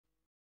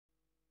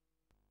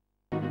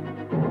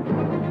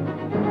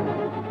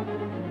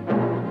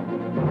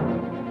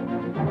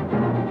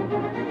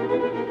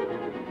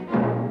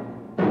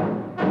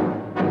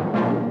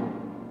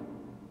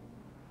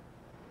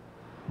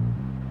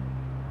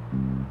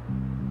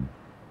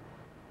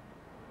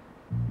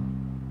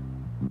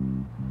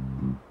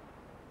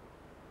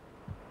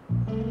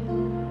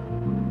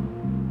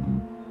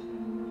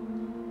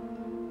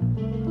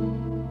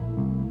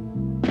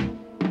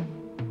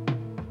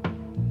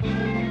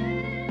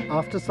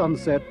After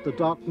sunset, the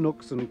dark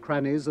nooks and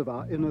crannies of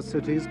our inner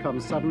cities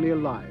come suddenly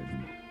alive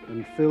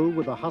and fill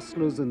with the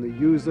hustlers and the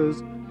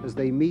users as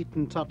they meet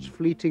and touch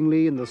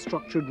fleetingly in the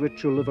structured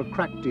ritual of a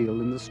crack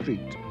deal in the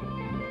street.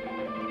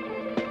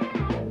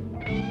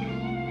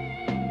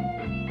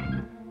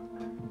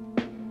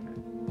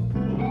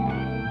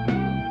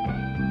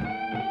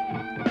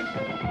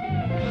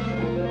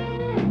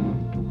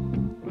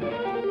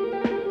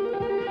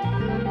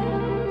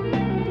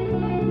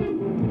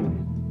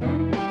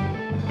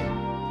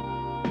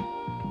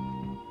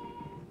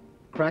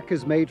 Crack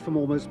is made from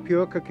almost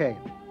pure cocaine.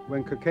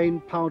 When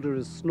cocaine powder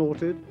is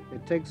snorted,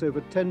 it takes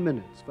over 10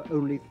 minutes for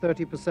only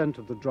 30%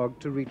 of the drug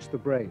to reach the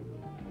brain.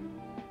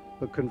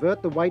 But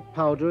convert the white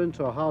powder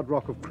into a hard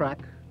rock of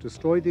crack,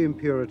 destroy the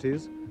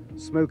impurities,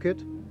 smoke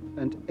it,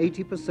 and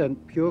 80%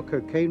 pure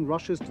cocaine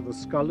rushes to the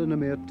skull in a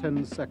mere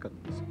 10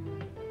 seconds.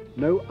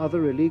 No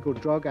other illegal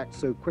drug acts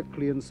so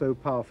quickly and so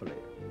powerfully.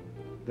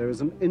 There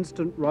is an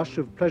instant rush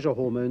of pleasure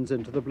hormones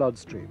into the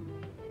bloodstream.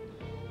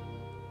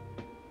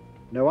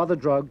 No other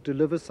drug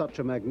delivers such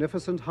a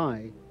magnificent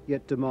high,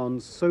 yet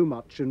demands so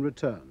much in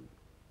return.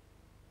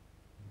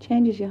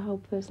 Changes your whole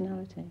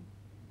personality.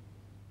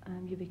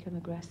 You become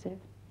aggressive.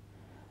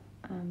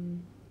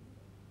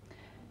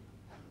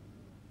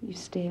 You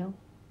steal.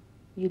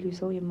 You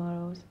lose all your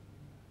morals.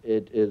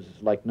 It is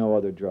like no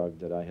other drug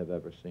that I have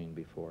ever seen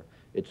before.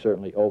 It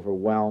certainly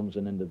overwhelms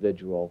an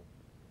individual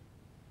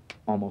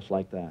almost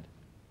like that.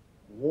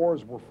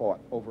 Wars were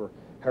fought over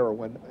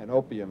heroin and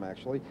opium,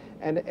 actually,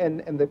 and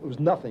it was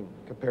nothing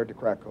compared to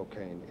crack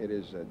cocaine. It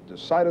is a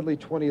decidedly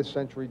 20th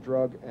century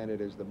drug, and it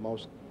is the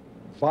most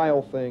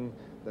vile thing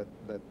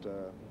that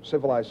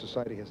civilized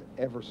society has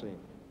ever seen.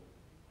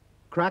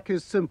 Crack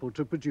is simple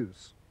to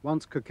produce.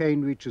 Once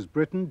cocaine reaches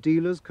Britain,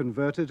 dealers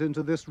convert it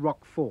into this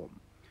rock form.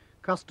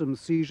 Customs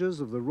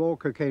seizures of the raw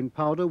cocaine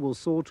powder will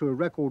soar to a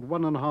record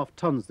 1.5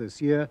 tons this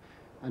year,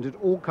 and it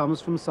all comes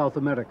from South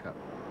America.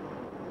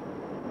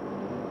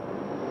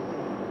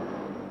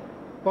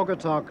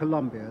 Bogota,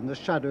 Colombia, in the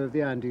shadow of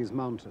the Andes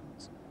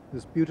Mountains.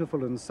 This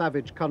beautiful and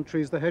savage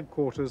country is the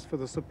headquarters for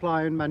the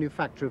supply and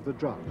manufacture of the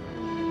drug.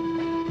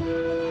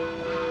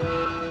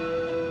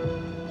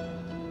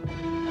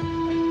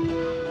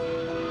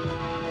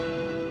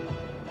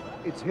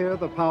 It's here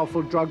the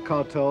powerful drug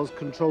cartels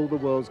control the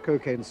world's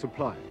cocaine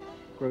supply.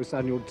 Gross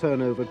annual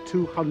turnover,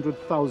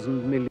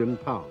 200,000 million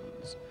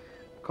pounds.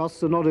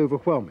 Costs are not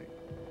overwhelming.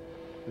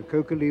 The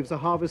coca leaves are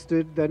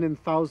harvested, then in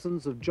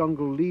thousands of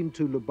jungle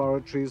lean-to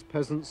laboratories,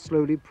 peasants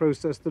slowly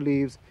process the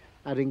leaves,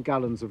 adding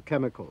gallons of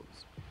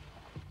chemicals.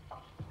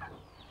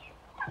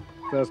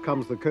 First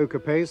comes the coca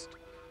paste,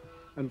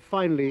 and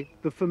finally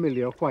the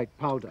familiar white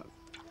powder.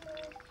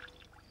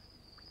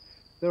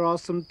 There are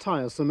some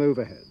tiresome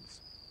overheads.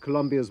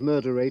 Colombia's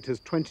murder rate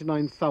is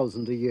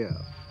 29,000 a year.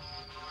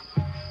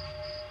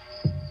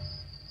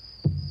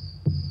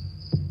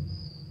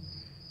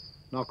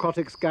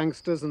 Narcotics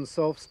gangsters and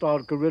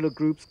self-styled guerrilla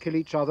groups kill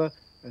each other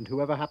and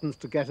whoever happens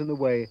to get in the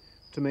way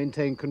to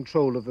maintain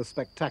control of the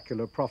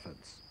spectacular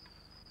profits.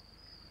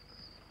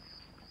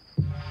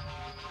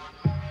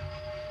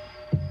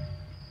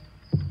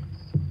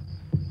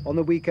 On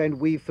the weekend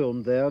we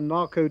filmed there,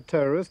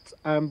 narco-terrorists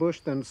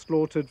ambushed and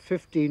slaughtered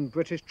 15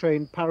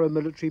 British-trained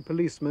paramilitary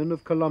policemen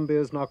of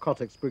Colombia's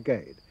narcotics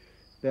brigade.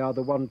 They are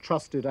the one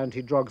trusted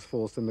anti-drugs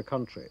force in the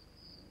country.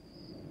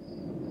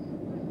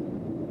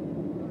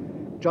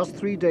 Just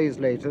 3 days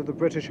later, the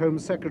British Home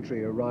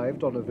Secretary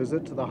arrived on a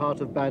visit to the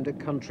heart of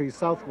bandit country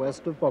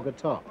southwest of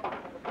Bogota.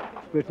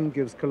 Britain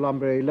gives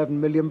Colombia £11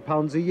 million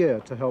a year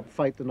to help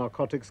fight the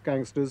narcotics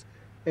gangsters,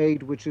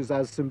 aid which is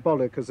as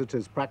symbolic as it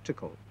is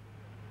practical.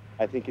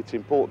 I think it's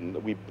important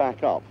that we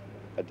back up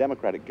a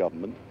democratic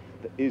government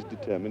that is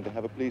determined to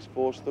have a police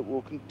force that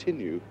will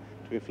continue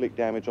to inflict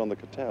damage on the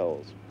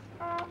cartels.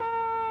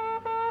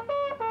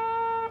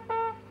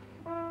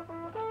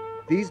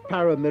 These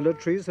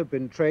paramilitaries have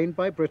been trained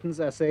by Britain's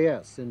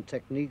SAS in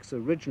techniques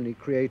originally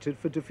created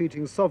for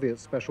defeating Soviet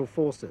special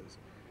forces.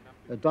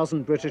 A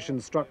dozen British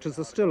instructors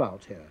are still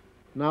out here.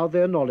 Now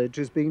their knowledge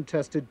is being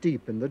tested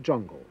deep in the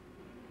jungle.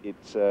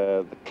 It's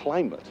the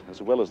climate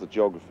as well as the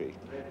geography,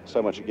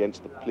 so much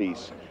against the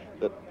police,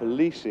 that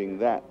policing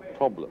that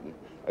problem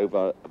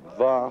over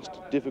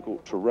vast,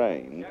 difficult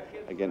terrain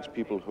against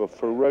people who are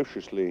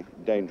ferociously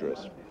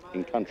dangerous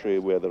in country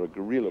where there are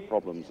guerrilla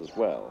problems as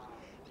well,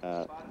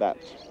 that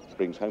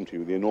brings home to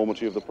you the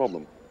enormity of the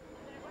problem.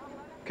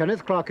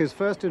 Kenneth Clark is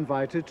first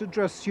invited to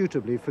dress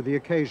suitably for the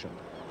occasion.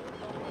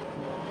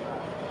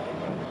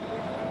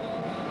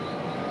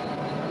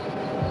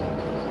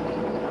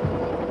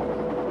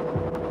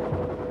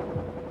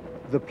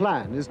 The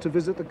plan is to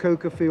visit the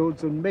coca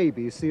fields and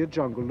maybe see a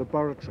jungle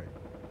laboratory.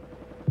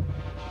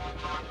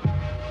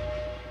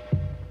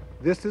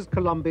 This is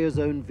Colombia's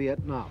own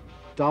Vietnam.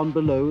 Down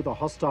below, the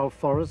hostile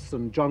forests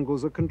and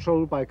jungles are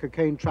controlled by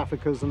cocaine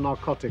traffickers and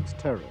narcotics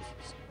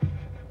terrorists.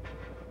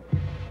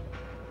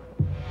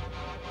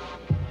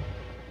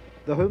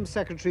 The Home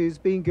Secretary is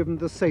being given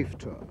the safe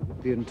tour.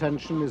 The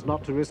intention is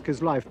not to risk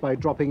his life by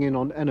dropping in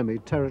on enemy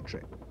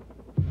territory.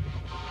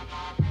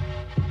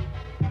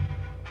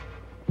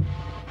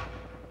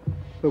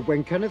 But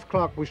when Kenneth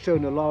Clark was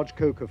shown a large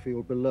coca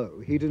field below,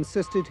 he'd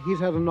insisted he'd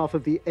had enough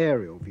of the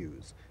aerial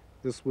views.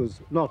 This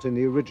was not in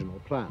the original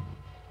plan.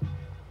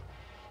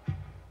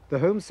 The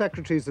Home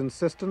Secretary's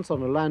insistence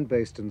on a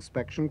land-based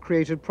inspection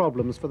created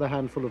problems for the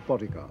handful of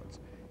bodyguards.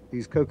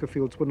 These coca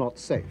fields were not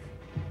safe.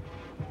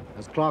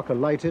 As Clark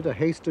alighted, a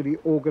hastily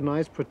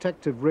organized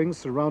protective ring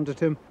surrounded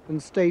him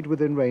and stayed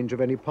within range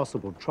of any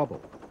possible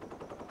trouble.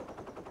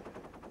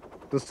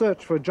 The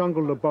search for a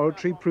jungle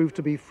laboratory proved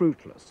to be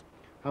fruitless.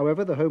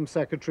 However, the Home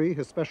Secretary,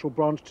 his special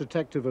branch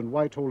detective and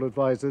Whitehall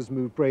advisors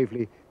moved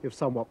bravely, if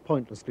somewhat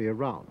pointlessly,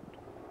 around.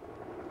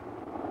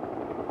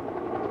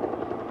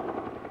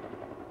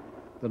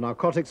 The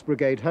Narcotics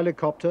Brigade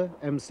helicopter,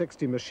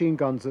 M60 machine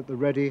guns at the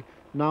ready,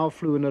 now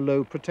flew in a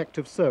low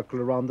protective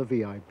circle around the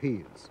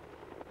VIPs.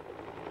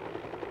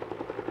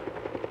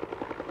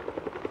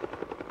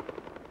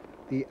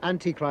 The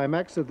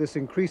anticlimax of this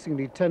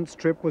increasingly tense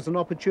trip was an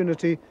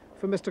opportunity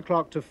for Mr.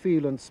 Clark to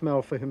feel and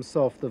smell for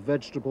himself the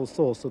vegetable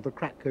source of the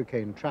crack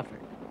cocaine traffic.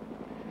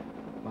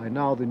 By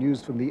now, the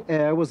news from the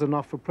air was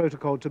enough for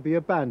protocol to be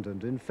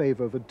abandoned in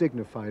favor of a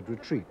dignified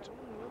retreat.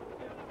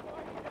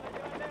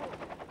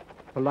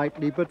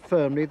 Politely but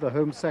firmly, the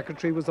Home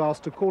Secretary was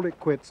asked to call it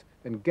quits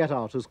and get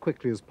out as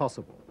quickly as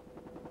possible.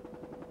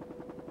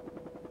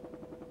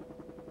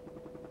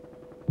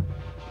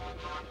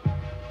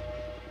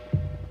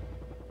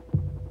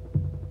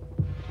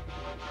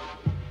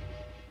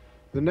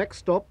 The next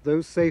stop, though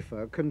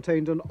safer,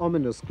 contained an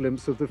ominous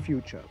glimpse of the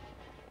future.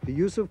 The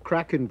use of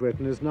crack in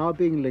Britain is now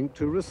being linked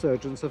to a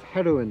resurgence of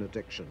heroin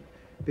addiction,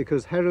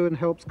 because heroin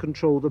helps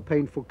control the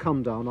painful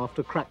come-down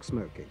after crack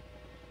smoking.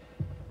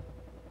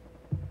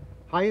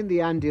 High in the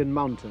Andean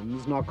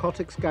mountains,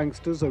 narcotics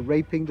gangsters are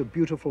raping the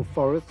beautiful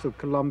forests of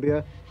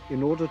Colombia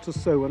in order to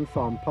sow and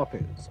farm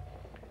poppies.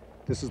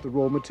 This is the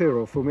raw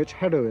material from which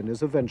heroin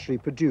is eventually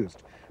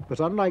produced,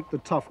 but unlike the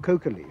tough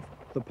coca leaf,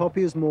 the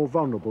poppy is more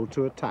vulnerable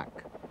to attack.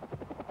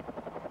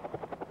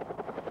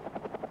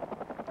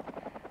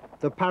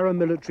 The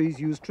paramilitaries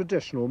use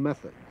traditional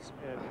methods. Is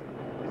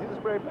it the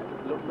spray pen?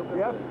 Look,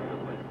 yeah.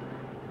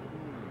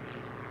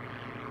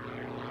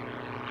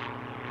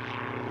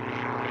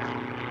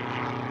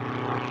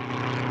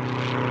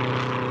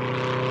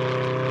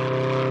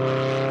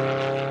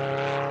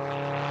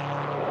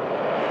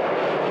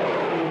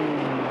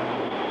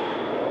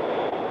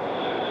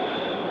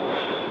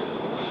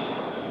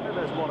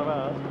 There's one of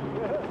ours.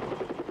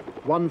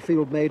 One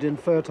field made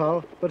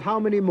infertile, but how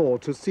many more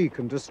to seek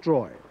and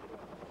destroy?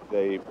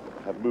 They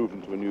have moved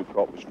into a new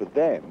crop which for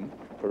them,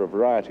 for a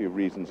variety of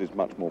reasons, is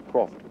much more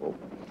profitable.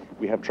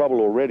 We have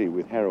trouble already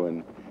with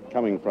heroin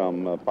coming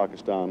from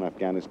Pakistan,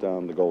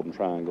 Afghanistan, the Golden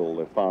Triangle,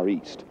 the Far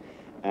East.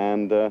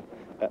 And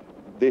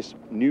this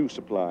new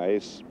supply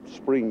is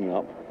springing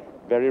up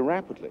very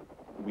rapidly.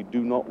 We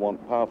do not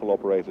want powerful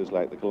operators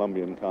like the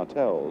Colombian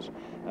cartels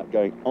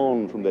going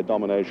on from their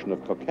domination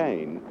of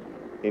cocaine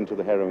into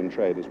the heroin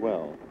trade as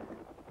well.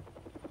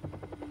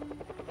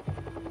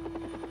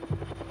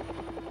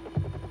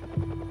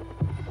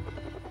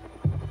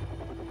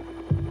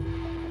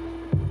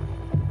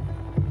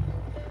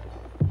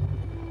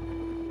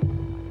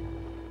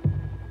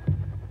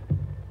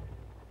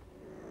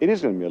 It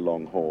is going to be a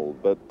long haul,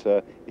 but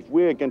if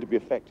we're going to be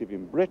effective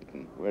in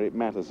Britain, where it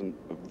matters a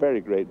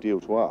very great deal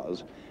to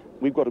us,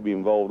 we've got to be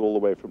involved all the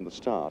way from the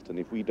start. And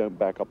if we don't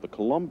back up the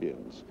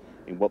Colombians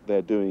in what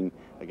they're doing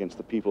against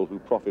the people who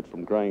profit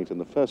from growing it in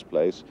the first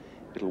place,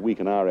 it'll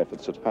weaken our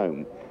efforts at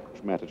home,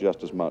 which matter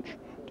just as much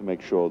to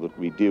make sure that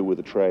we deal with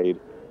the trade,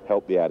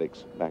 help the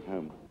addicts back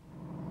home.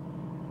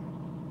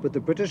 But the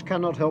British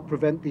cannot help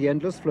prevent the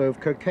endless flow of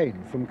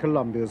cocaine from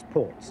Colombia's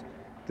ports.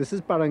 This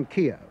is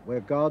Barranquilla, where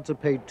guards are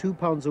paid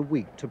 £2 a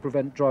week to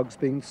prevent drugs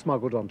being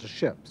smuggled onto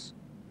ships.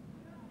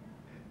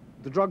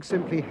 The drug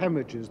simply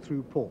hemorrhages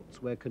through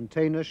ports, where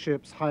container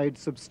ships hide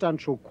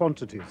substantial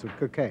quantities of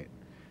cocaine.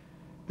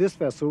 This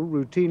vessel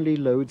routinely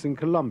loads in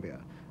Colombia,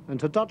 and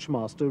her Dutch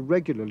master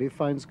regularly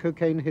finds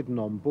cocaine hidden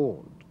on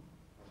board.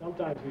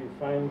 Sometimes we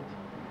find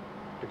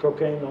the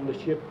cocaine on the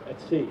ship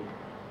at sea,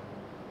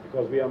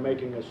 because we are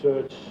making a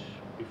search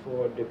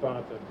before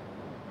departure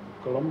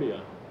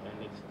Colombia,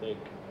 and it's take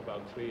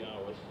about 3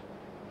 hours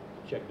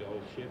to check the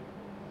whole ship.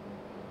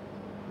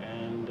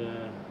 And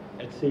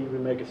at sea we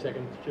make a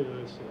second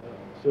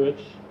search.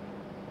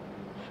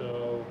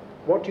 So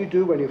What do you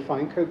do when you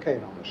find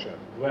cocaine on the ship?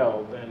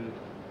 well, then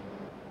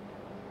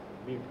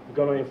we're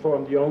going to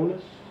inform the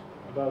owners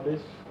about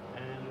this,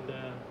 and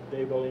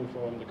they will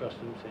inform the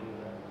customs in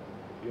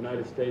the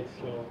United States,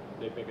 so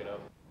they pick it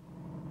up.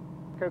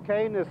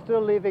 Cocaine is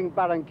still leaving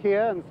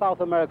Barranquilla and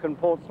South American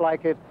ports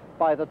like it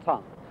by the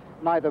ton.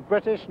 Neither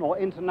British nor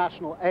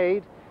international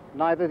aid,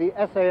 neither the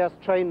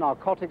SAS-trained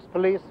narcotics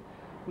police,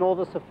 nor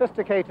the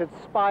sophisticated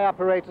spy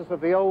apparatus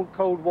of the old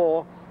Cold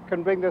War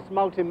can bring this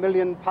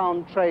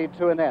multi-million-pound trade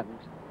to an end.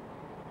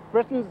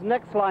 Britain's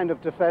next line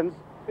of defense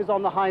is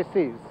on the high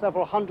seas,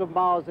 several hundred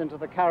miles into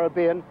the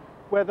Caribbean,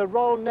 where the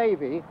Royal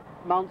Navy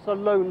mounts a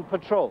lone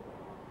patrol.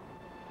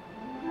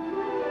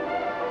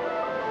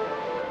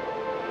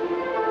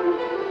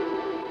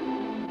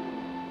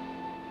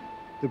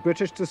 the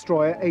British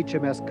destroyer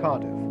HMS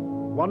Cardiff.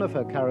 One of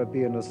her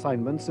Caribbean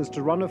assignments is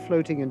to run a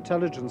floating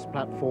intelligence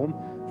platform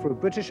for a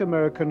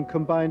British-American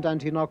combined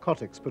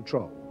anti-narcotics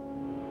patrol.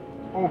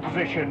 All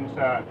positions,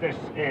 this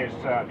is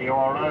the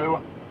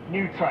ORO,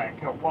 new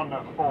track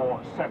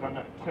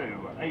 1472,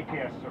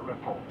 APS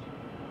report.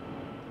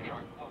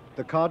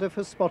 The Cardiff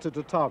has spotted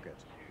a target.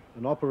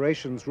 An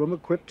operations room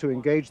equipped to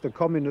engage the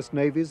communist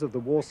navies of the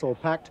Warsaw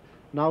Pact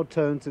now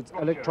turns its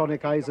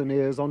electronic eyes and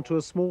ears onto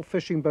a small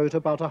fishing boat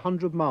about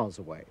 100 miles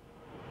away.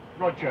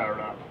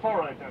 Roger,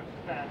 forward,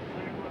 stand to.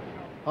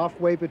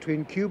 Halfway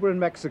between Cuba and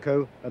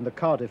Mexico, and the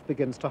Cardiff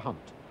begins to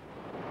hunt.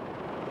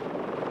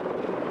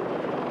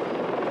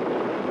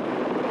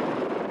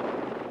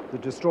 The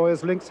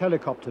destroyer's Lynx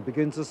helicopter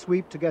begins a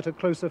sweep to get a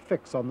closer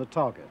fix on the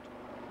target.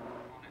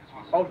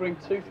 Altering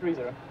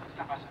 230.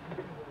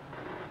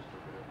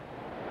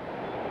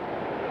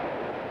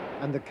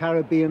 And the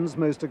Caribbean's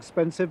most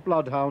expensive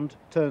bloodhound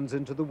turns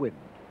into the wind.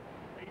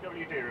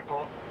 EWD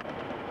report.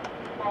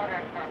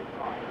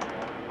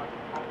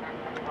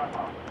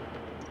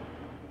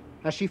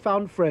 Has she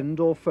found friend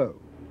or foe?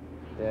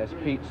 Yes,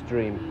 Pete's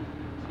Dream.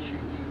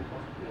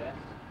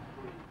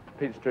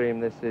 Pete's Dream,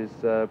 this is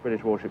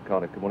British warship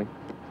Cardiff. Good morning.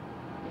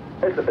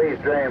 It's the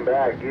Pete's Dream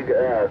back. You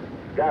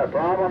got a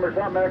problem or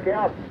something there,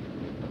 Cap?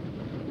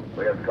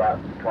 We have caught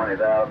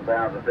 20,000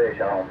 pounds of fish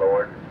on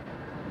board.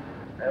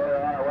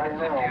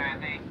 Everything's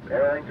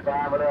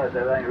fine with us.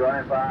 Everything's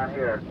running fine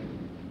here.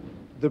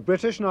 The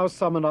British now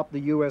summon up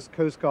the US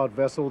Coast Guard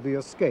vessel, the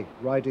Escape,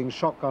 riding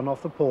shotgun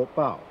off the port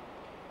bow.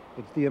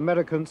 It's the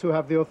Americans who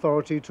have the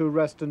authority to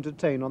arrest and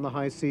detain on the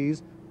high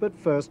seas, but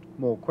first,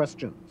 more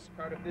questions.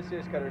 Cardiff, this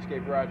is Cutter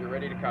Escape, roger,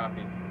 ready to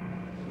copy.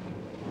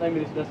 Name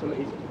of this vessel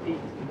is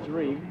Pete's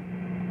Dream.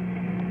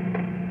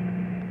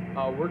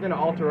 We're going to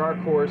alter our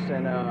course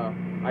and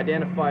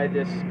identify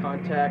this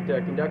contact,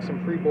 conduct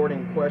some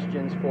pre-boarding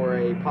questions for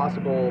a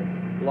possible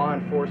law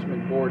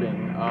enforcement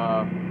boarding.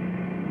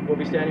 We'll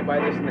be standing by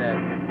this net.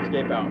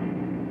 Escape out.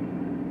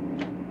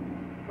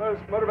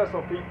 Motor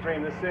vessel Pete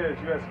Dream, this is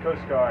U.S.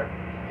 Coast Guard.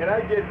 Can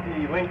I get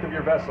the length of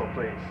your vessel,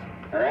 please?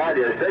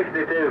 Roger,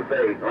 62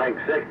 feet,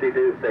 length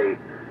 62 feet.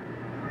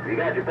 You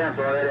got your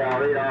pencil ready, I'll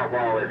read off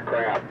all this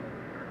crap.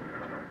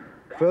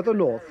 Further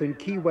north, in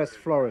Key West,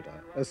 Florida,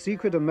 a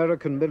secret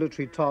American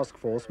military task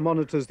force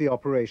monitors the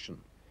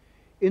operation.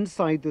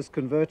 Inside this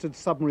converted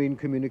submarine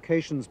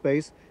communications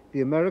base,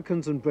 the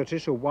Americans and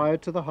British are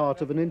wired to the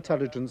heart of an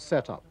intelligence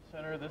setup.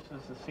 Center, this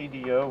is the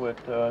CDO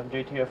at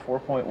JTF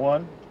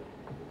 4.1.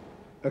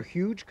 A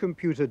huge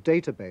computer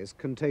database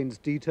contains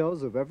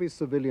details of every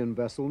civilian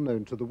vessel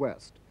known to the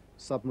West.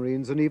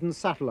 Submarines and even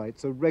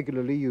satellites are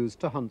regularly used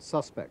to hunt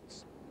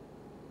suspects.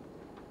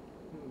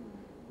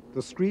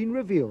 The screen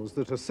reveals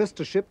that a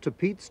sister ship to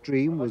Pete's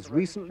Dream was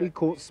recently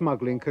caught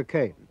smuggling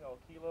cocaine.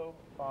 Kilo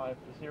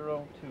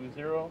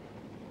 5020.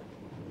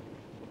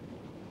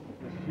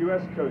 This is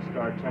U.S. Coast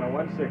Guard, channel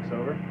 16,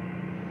 over.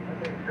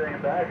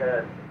 Dream back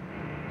ahead.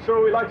 So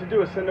what we'd like to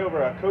do is send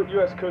over a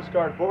U.S. Coast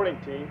Guard boarding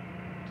team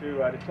to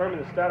determine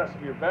the status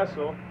of your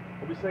vessel.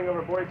 We'll be sending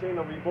over a boarding team.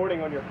 They'll be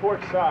boarding on your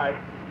port side.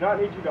 Do not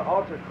need you to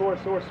alter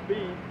course or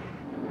speed.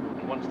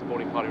 Once the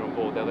boarding party are on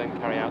board, they'll then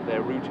carry out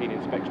their routine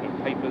inspection of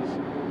papers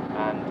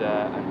and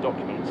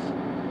documents,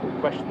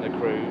 question the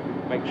crew,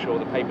 make sure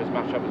the papers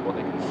match up with what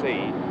they can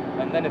see,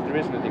 and then if there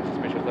is anything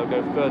suspicious, they'll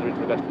go further into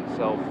the vessel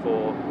itself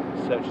for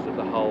searches of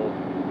the hull,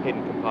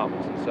 hidden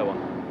compartments, and so on.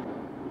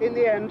 In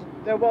the end,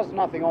 there was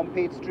nothing on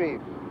Pete's Dream,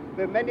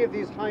 but many of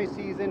these high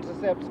seas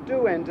intercepts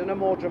do end in a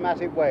more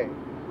dramatic way.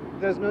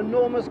 There's an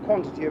enormous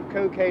quantity of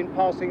cocaine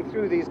passing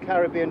through these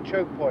Caribbean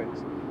choke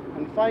points,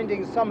 and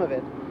finding some of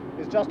it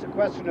is just a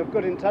question of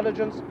good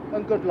intelligence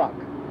and good luck.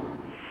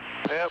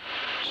 Yep,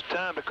 it's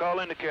time to call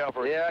in the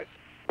cavalry. Yeah,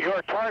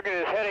 your target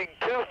is heading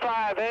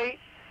 258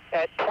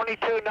 at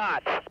 22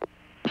 knots.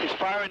 He's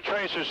firing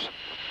tracers.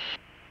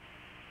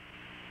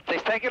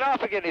 He's taking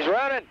off again, he's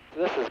running.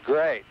 This is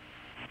great.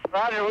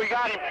 Roger, we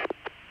got him.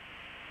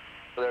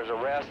 There's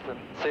arrests and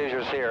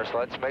seizures here, so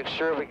let's make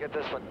sure we get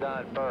this one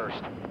done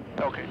first.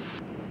 Okay.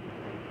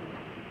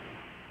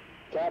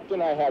 Captain,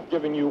 I have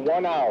given you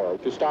 1 hour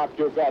to stop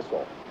your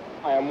vessel.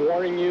 I am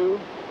warning you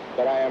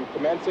that I am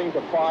commencing to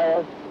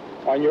fire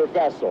on your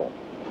vessel.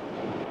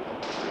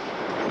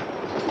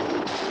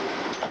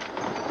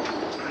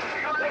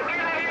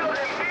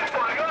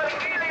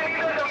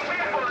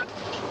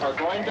 Are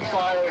going to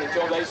fire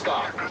until they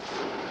stop.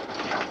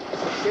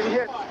 Getting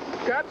hit.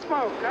 Got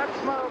smoke, got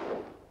smoke.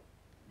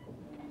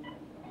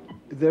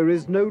 There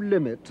is no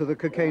limit to the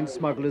cocaine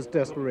smugglers'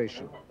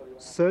 desperation.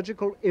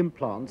 Surgical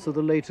implants are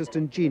the latest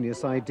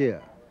ingenious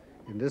idea.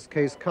 In this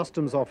case,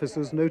 customs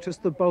officers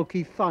noticed the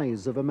bulky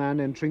thighs of a man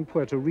entering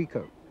Puerto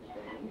Rico.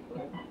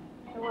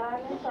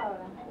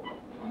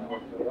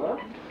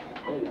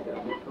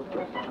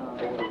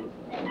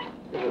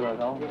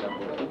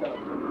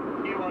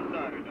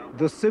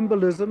 The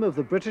symbolism of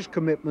the British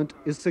commitment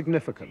is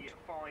significant,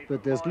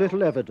 but there's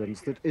little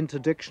evidence that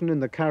interdiction in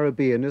the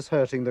Caribbean is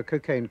hurting the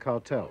cocaine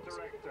cartels.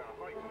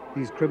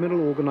 These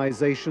criminal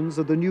organizations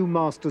are the new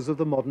masters of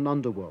the modern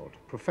underworld,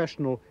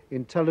 professional,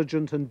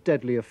 intelligent and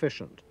deadly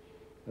efficient.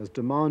 As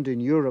demand in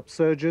Europe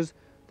surges,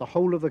 the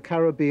whole of the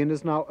Caribbean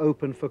is now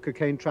open for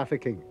cocaine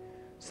trafficking.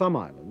 Some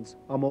islands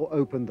are more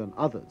open than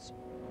others.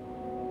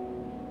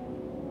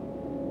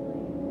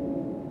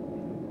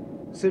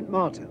 St.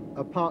 Martin,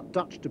 a part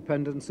Dutch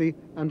dependency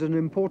and an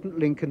important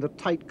link in the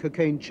tight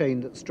cocaine chain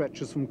that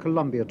stretches from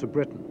Colombia to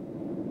Britain.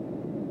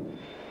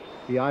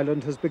 The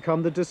island has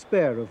become the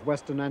despair of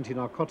Western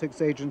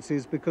anti-narcotics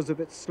agencies because of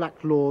its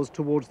slack laws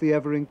towards the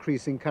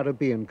ever-increasing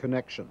Caribbean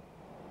connection.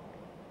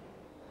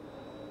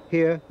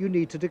 Here, you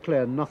need to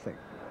declare nothing.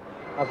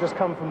 I've just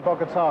come from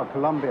Bogota,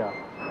 Colombia.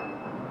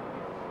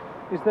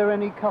 Is there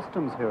any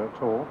customs here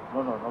at all?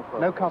 No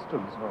problem. No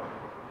customs? No.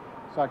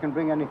 So I can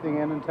bring anything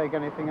in and take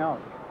anything out?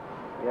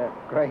 Yeah.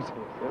 Great.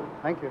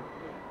 Thank you.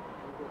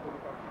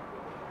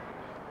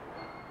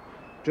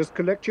 Just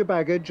collect your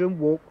baggage and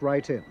walk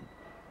right in.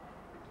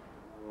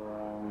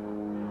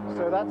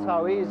 So that's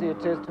how easy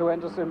it is to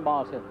enter St.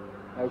 Martin.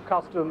 No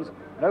customs,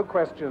 no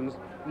questions,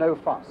 no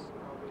fuss.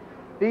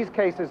 These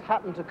cases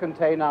happen to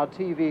contain our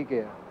TV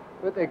gear,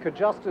 but they could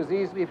just as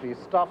easily be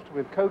stuffed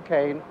with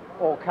cocaine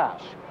or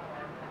cash.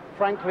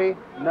 Frankly,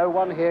 no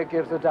one here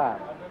gives a damn.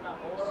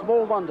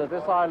 Small wonder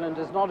this island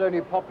is not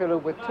only popular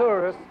with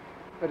tourists,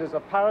 but is a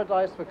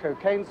paradise for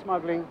cocaine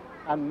smuggling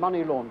and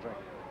money laundering.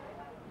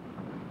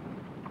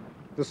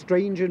 The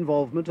strange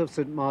involvement of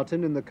St.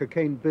 Martin in the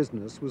cocaine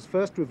business was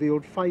first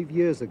revealed 5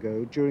 years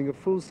ago during a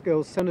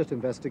full-scale Senate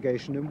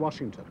investigation in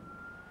Washington.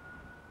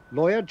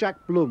 Lawyer Jack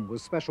Blum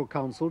was special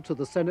counsel to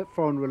the Senate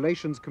Foreign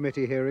Relations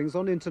Committee hearings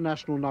on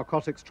international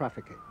narcotics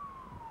trafficking.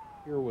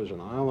 Here was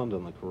an island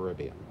in the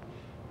Caribbean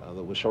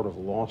that was sort of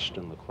lost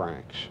in the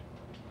cracks.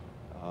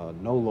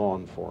 No law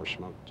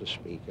enforcement to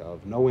speak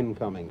of, no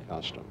incoming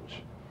customs.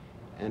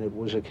 And it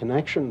was a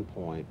connection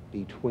point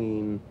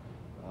between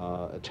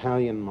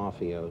Italian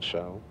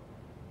mafioso,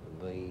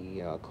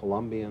 the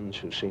Colombians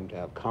who seemed to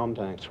have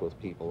contacts with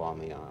people on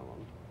the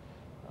island,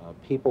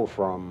 people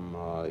from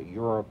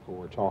Europe who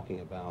were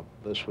talking about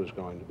this was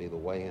going to be the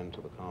way into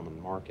the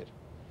common market,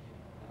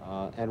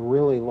 and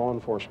really law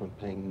enforcement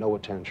paying no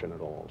attention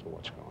at all to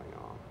what's going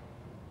on.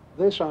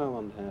 This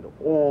island had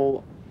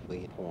all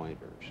the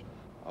pointers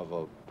of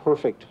a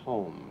perfect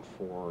home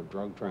for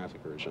drug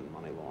traffickers and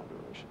money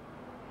launderers.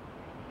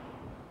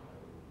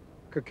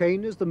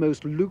 Cocaine is the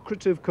most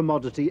lucrative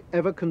commodity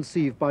ever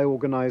conceived by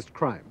organized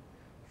crime.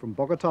 From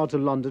Bogota to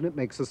London, it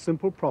makes a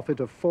simple profit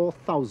of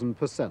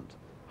 4,000%.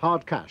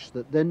 Hard cash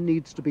that then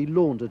needs to be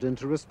laundered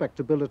into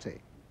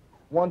respectability.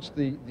 Once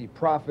the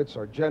profits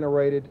are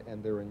generated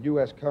and they're in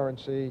U.S.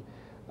 currency,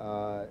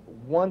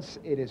 once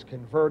it is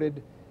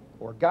converted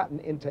or gotten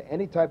into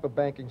any type of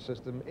banking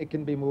system, it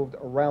can be moved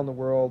around the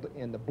world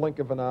in the blink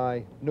of an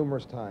eye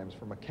numerous times,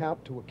 from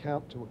account to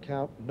account to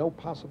account. No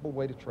possible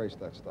way to trace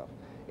that stuff.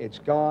 It's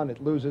gone,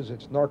 it loses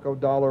its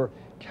narco-dollar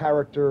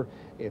character,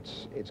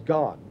 it's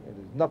gone. And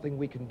there's nothing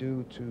we can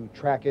do to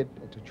track it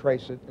and to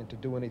trace it and to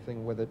do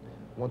anything with it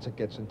once it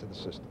gets into the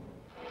system.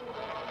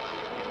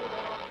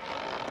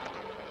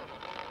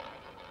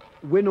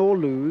 Win or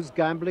lose,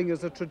 gambling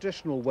is a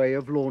traditional way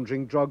of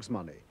laundering drugs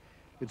money.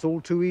 It's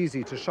all too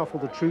easy to shuffle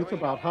the truth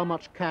about how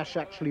much cash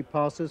actually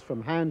passes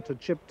from hand to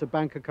chip to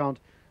bank account,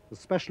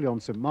 especially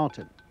on St.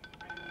 Martin.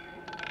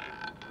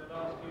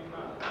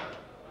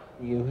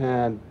 You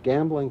had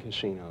gambling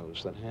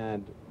casinos that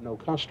had no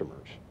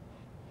customers.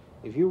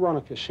 If you run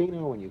a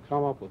casino and you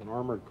come up with an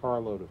armored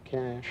carload of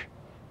cash,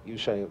 you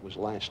say it was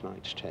last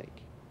night's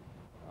take.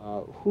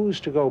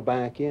 Who's to go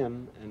back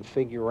in and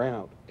figure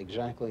out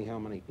exactly how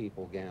many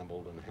people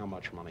gambled and how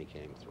much money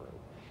came through?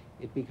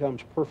 It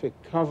becomes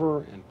perfect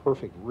cover and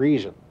perfect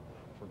reason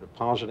for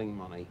depositing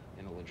money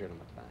in a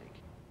legitimate bank.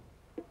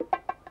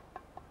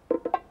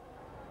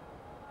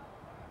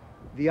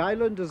 The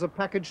island is a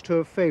package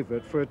tour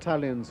favorite for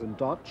Italians and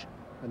Dutch,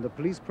 and the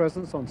police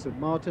presence on St.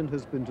 Martin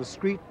has been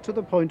discreet to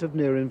the point of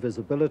near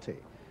invisibility.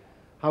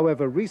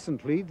 However,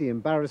 recently, the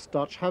embarrassed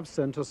Dutch have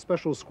sent a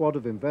special squad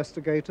of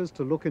investigators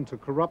to look into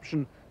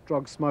corruption,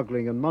 drug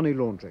smuggling and money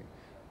laundering.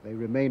 They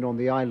remain on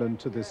the island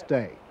to this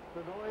day.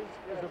 The noise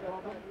is a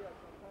problem?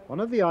 One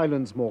of the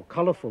island's more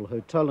colorful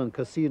hotel and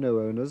casino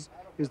owners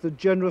is the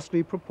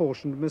generously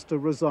proportioned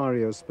Mr.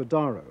 Rosario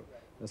Spadaro,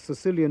 a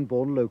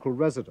Sicilian-born local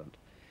resident.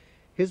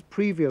 His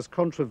previous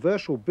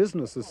controversial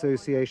business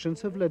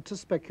associations have led to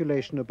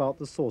speculation about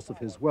the source of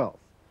his wealth.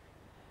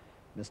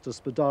 Mr.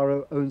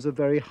 Spadaro owns a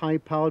very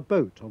high-powered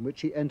boat on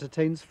which he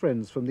entertains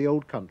friends from the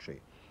old country.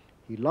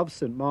 He loves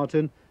St.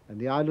 Martin, and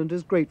the island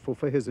is grateful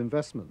for his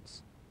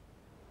investments.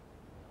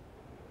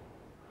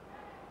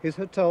 His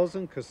hotels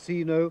and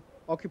casino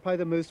occupy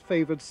the most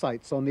favored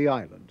sites on the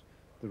island.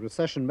 The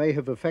recession may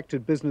have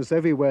affected business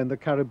everywhere in the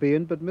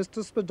Caribbean, but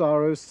Mr.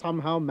 Spadaro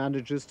somehow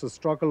manages to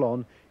struggle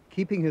on,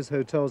 keeping his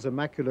hotels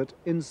immaculate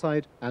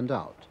inside and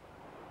out.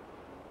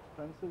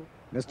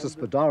 Mr.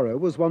 Spadaro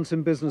was once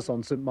in business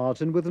on St.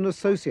 Martin with an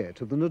associate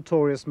of the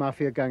notorious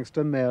mafia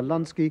gangster Mayor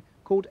Lunsky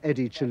called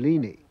Eddie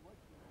Cellini.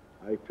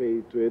 I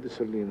paid to Eddie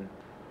Cellini.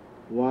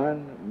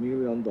 $1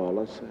 million,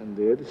 and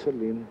the Eddie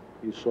Salim,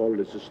 he sold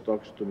his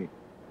stocks to me.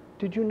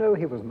 Did you know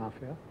he was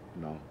mafia?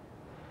 No.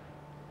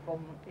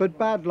 But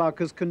bad luck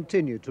has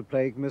continued to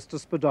plague Mr.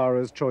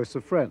 Spadaro's choice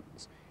of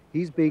friends.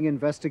 He's being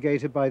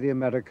investigated by the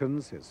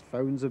Americans, his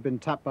phones have been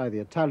tapped by the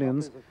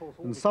Italians,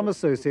 and some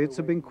associates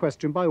have been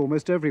questioned by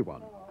almost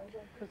everyone.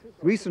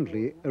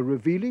 Recently, a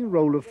revealing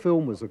roll of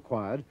film was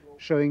acquired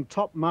showing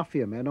top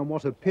mafia men on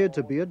what appeared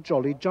to be a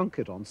jolly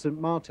junket on St.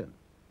 Martin.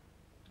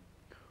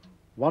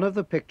 One of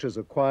the pictures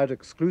acquired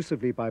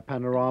exclusively by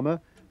Panorama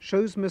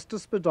shows Mr.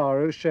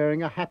 Spadaro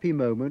sharing a happy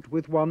moment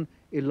with one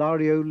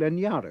Ilario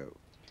Legnaro.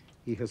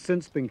 He has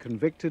since been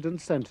convicted and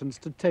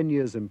sentenced to 10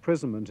 years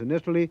imprisonment in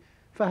Italy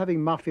for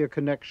having mafia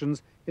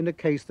connections in a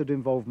case that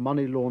involved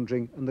money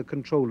laundering and the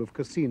control of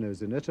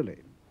casinos in Italy.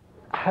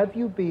 Have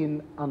you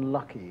been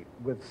unlucky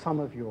with some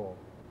of your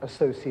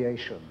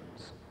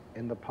associations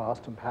in the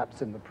past and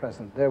perhaps in the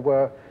present? There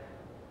were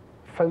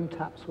phone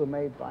taps were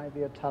made by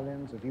the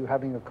Italians of you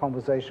having a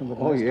conversation with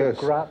Mr. Yes.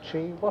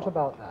 Gracchi. What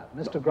about that?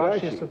 Mr.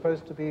 Gracchi is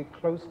supposed to be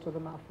close to the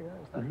mafia?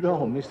 Is that No,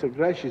 true? Mr.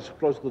 Gracchi is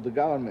close to the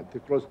government,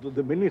 close to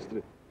the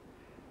ministry.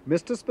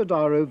 Mr.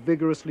 Spadaro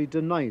vigorously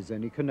denies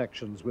any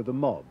connections with the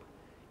mob.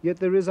 Yet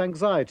there is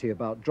anxiety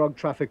about drug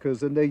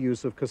traffickers and their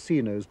use of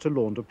casinos to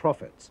launder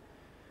profits.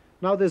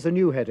 Now there's a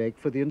new headache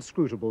for the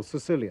inscrutable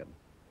Sicilian.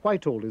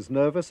 Whitehall is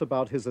nervous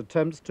about his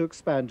attempts to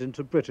expand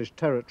into British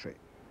territory.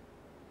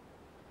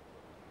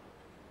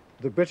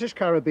 The British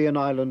Caribbean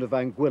island of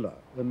Anguilla,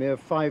 a mere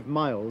 5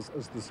 miles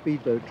as the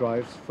speedboat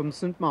drives from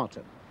St.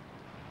 Martin.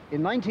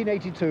 In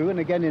 1982 and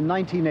again in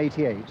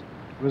 1988,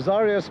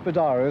 Rosario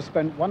Spadaro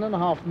spent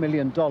 $1.5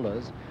 million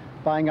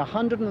buying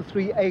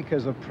 103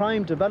 acres of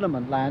prime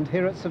development land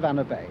here at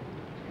Savannah Bay.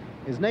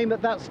 His name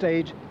at that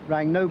stage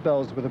rang no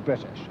bells with the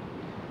British.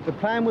 The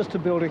plan was to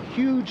build a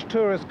huge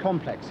tourist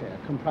complex here,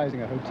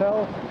 comprising a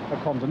hotel, a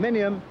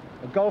condominium,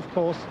 a golf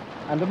course,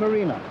 and a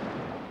marina.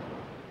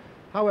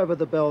 However,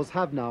 the bells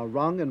have now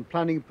rung and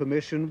planning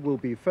permission will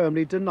be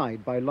firmly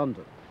denied by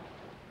London.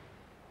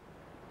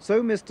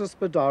 So Mr.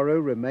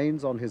 Spadaro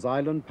remains on his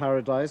island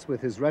paradise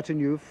with his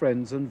retinue of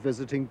friends and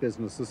visiting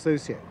business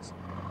associates.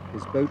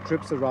 His boat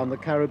trips around the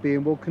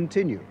Caribbean will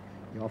continue.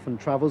 He often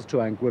travels to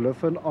Anguilla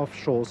for an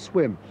offshore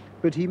swim,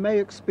 but he may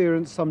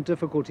experience some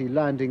difficulty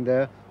landing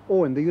there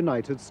or in the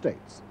United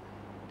States.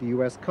 The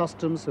US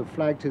Customs have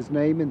flagged his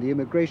name in the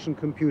immigration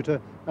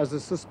computer as a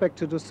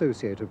suspected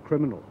associate of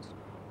criminals.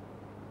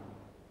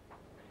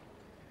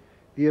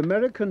 The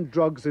American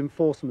Drugs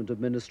Enforcement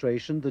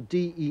Administration, the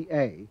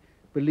DEA,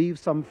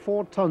 believes some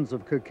 4 tons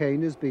of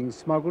cocaine is being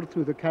smuggled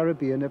through the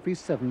Caribbean every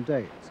 7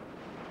 days.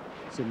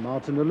 St.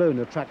 Martin alone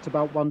attracts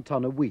about 1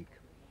 ton a week.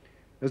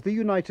 As the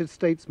United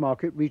States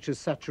market reaches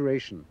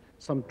saturation,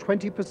 some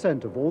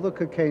 20% of all the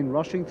cocaine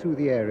rushing through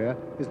the area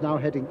is now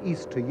heading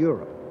east to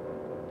Europe.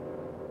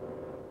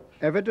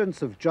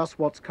 Evidence of just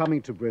what's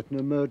coming to Britain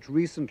emerged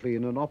recently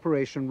in an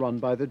operation run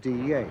by the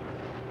DEA.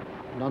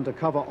 An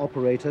undercover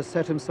operator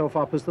set himself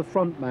up as the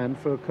front man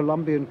for a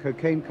Colombian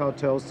cocaine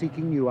cartel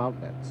seeking new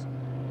outlets.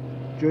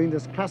 During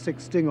this classic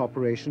sting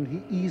operation,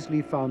 he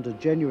easily found a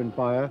genuine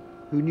buyer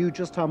who knew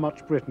just how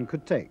much Britain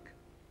could take.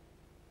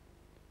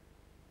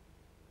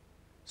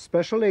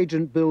 Special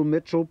Agent Bill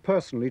Mitchell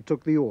personally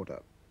took the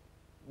order.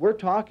 We're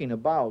talking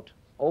about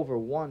over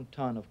 1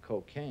 ton of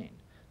cocaine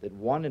that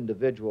one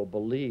individual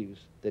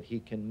believes that he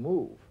can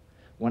move.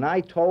 When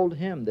I told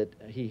him that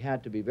he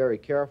had to be very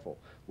careful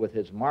with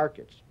his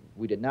markets,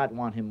 we did not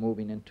want him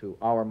moving into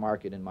our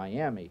market in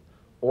Miami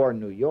or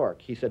New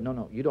York, he said,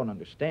 no, you don't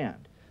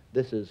understand.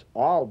 This is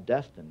all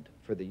destined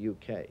for the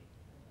UK.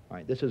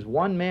 Right? This is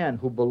one man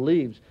who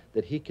believes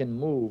that he can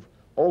move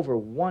over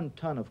 1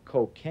 ton of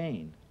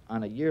cocaine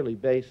on a yearly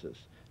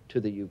basis to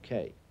the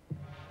UK.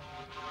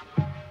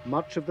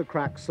 Much of the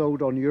crack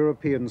sold on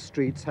European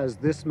streets has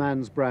this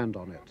man's brand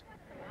on it.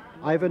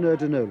 Ivan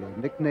Erdinolo,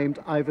 nicknamed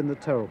Ivan the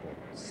Terrible,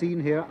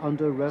 seen here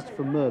under arrest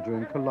for murder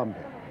in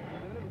Colombia.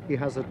 He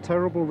has a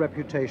terrible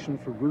reputation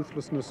for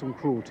ruthlessness and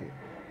cruelty,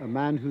 a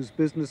man whose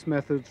business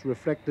methods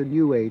reflect the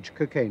new age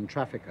cocaine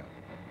trafficker.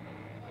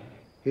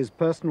 His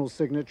personal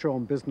signature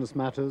on business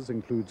matters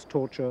includes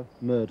torture,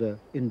 murder,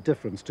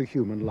 indifference to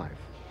human life.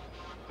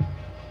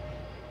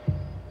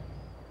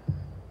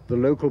 The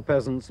local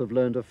peasants have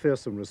learned a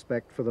fearsome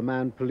respect for the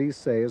man police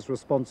say is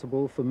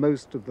responsible for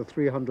most of the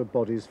 300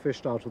 bodies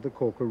fished out of the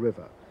Corker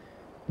River.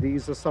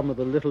 These are some of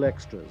the little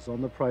extras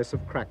on the price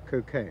of crack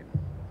cocaine.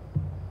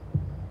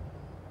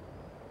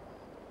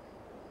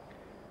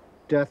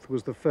 Death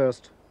was the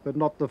first, but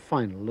not the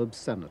final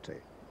obscenity.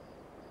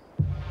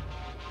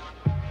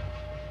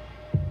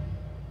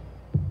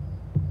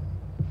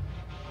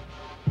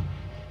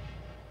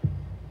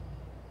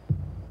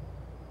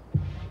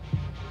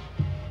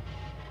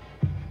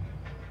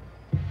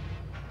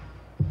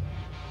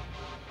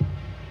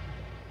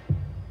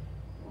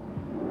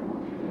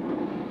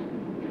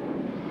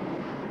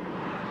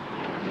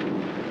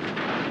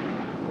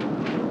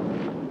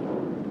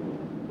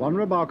 One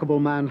remarkable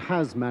man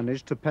has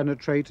managed to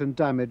penetrate and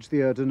damage the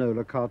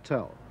Erdinola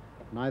cartel.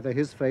 Neither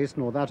his face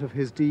nor that of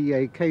his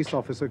DEA case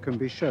officer can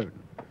be shown.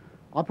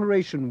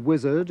 Operation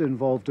Wizard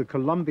involved a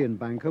Colombian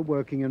banker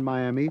working in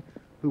Miami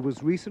who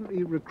was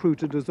recently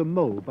recruited as a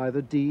mole by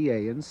the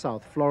DEA in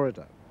South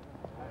Florida.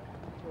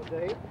 Hello,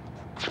 Dave.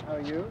 How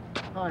are you?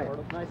 Hi.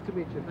 Nice to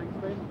meet you. Thanks,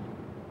 Ben.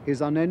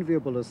 His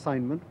unenviable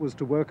assignment was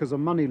to work as a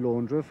money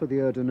launderer for the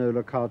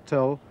Urdinola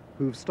cartel,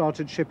 who've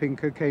started shipping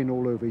cocaine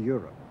all over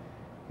Europe.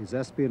 His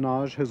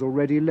espionage has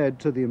already led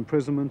to the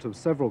imprisonment of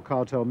several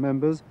cartel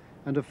members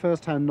and a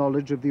first-hand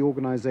knowledge of the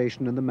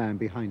organization and the man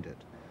behind it.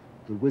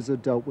 The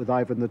Wizard dealt with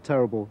Ivan the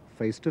Terrible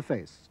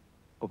face-to-face.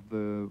 Of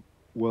the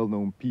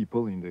well-known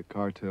people in the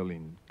cartel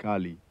in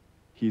Cali,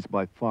 he's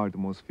by far the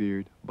most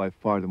feared, by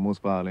far the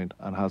most violent,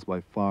 and has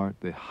by far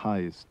the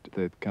highest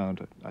death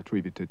count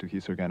attributed to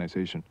his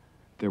organization.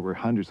 There were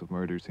hundreds of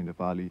murders in the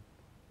valley,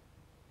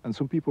 and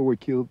some people were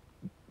killed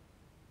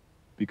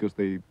because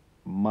they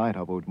might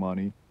have owed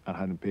money and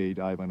hadn't paid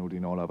Ivan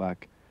Urdinola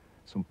back.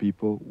 Some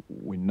people,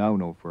 we now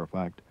know for a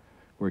fact,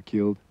 were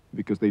killed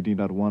because they did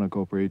not want to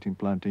cooperate in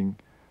planting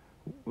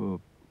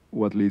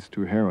what leads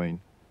to heroin.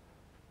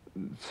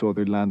 So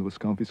their land was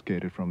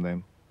confiscated from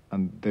them,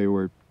 and they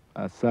were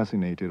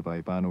assassinated by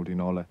Ivan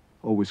Urdinola,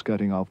 always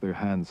cutting off their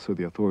hands so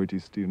the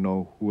authorities didn't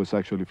know who was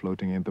actually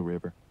floating in the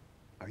river.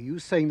 Are you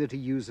saying that he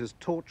uses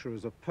torture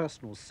as a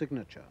personal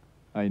signature?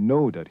 I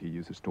know that he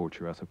uses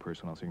torture as a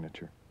personal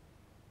signature.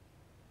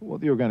 Well,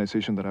 the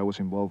organization that I was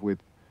involved with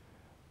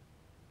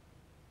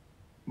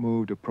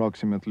moved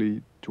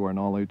approximately, to our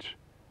knowledge,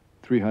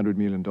 $300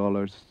 million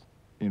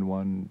in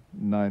one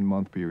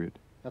 9-month period.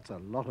 That's a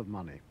lot of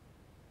money.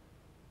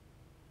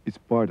 It's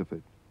part of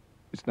it.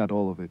 It's not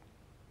all of it.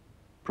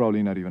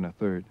 Probably not even a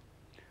third.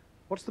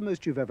 What's the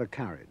most you've ever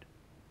carried?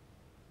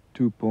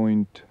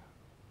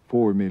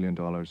 $2.4 million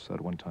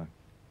at one time.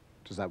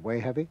 Does that weigh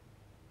heavy?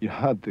 You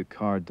had the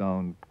car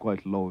down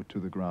quite low to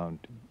the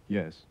ground,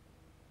 yes.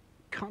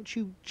 Can't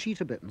you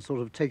cheat a bit and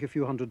sort of take a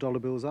few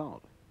 $100 bills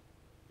out?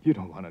 You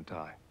don't want to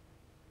die.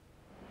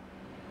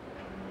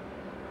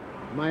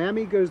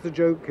 Miami Goes the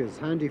Joke is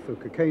handy for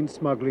cocaine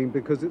smuggling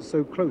because it's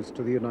so close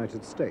to the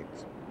United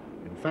States.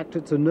 In fact,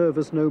 it's a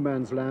nervous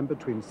no-man's land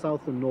between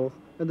South and North,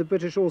 and the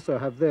British also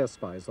have their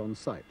spies on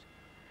site.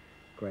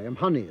 Graham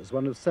Honey is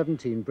one of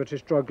 17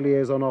 British drug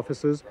liaison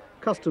officers,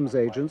 customs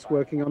agents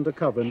working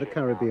undercover in the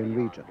Caribbean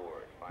region.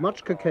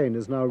 Much cocaine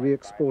is now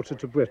re-exported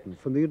to Britain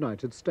from the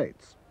United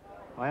States.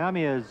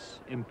 Miami is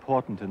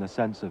important in the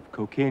sense of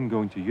cocaine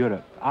going to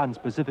Europe and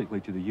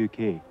specifically to the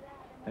UK.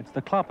 It's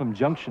the Clapham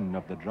Junction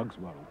of the drugs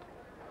world.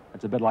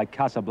 It's a bit like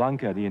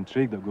Casablanca, the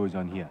intrigue that goes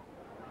on here.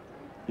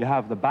 You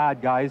have the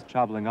bad guys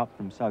traveling up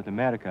from South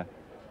America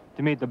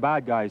to meet the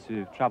bad guys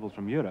who travel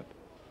from Europe.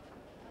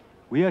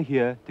 We are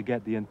here to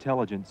get the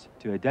intelligence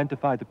to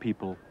identify the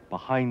people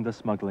behind the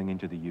smuggling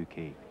into the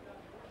UK.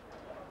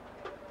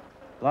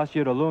 Last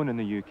year alone in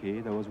the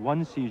UK, there was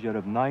one seizure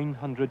of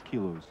 900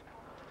 kilos,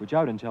 which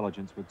our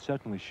intelligence would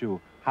certainly show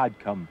had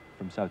come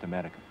from South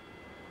America.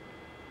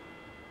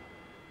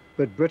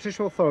 But British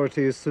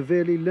authority is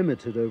severely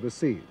limited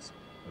overseas,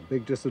 a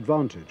big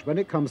disadvantage when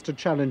it comes to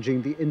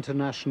challenging the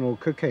international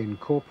cocaine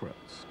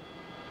corporates.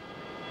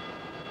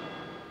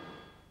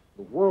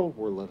 The world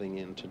we're living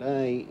in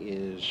today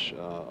is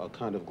a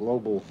kind of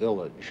global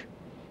village.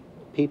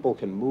 People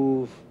can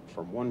move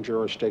from one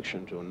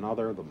jurisdiction to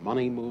another. The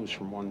money moves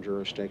from one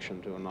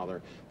jurisdiction to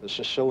another. The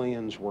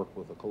Sicilians work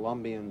with the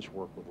Colombians,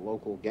 work with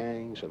local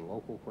gangs and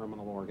local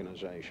criminal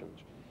organizations.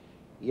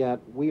 Yet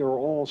we are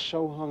all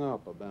so hung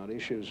up about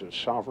issues of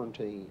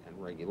sovereignty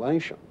and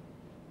regulation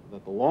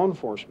that the law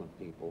enforcement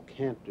people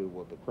can't do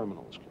what the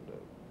criminals can do.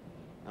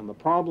 And the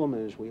problem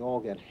is we all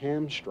get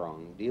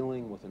hamstrung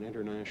dealing with an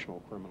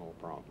international criminal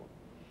problem.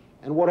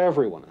 And what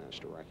everyone has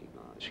to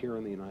recognize here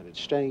in the United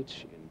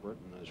States, in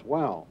Britain as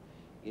well,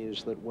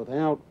 is that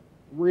without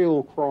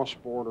real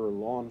cross-border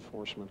law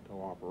enforcement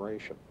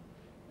cooperation,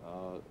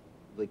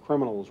 the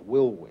criminals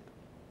will win.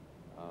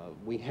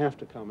 We have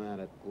to come at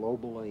it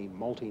globally,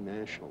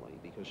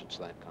 multinationally, because it's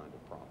that kind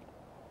of problem.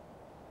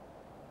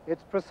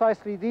 It's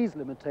precisely these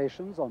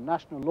limitations on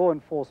national law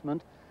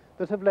enforcement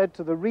that have led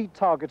to the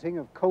retargeting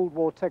of Cold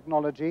War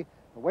technology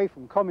away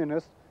from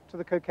communists to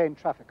the cocaine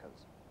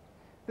traffickers.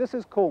 This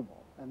is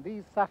Cornwall, and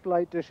these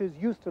satellite dishes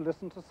used to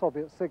listen to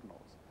Soviet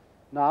signals.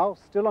 Now,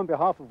 still on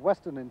behalf of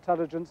Western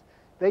intelligence,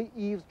 they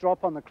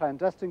eavesdrop on the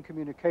clandestine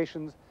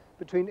communications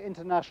between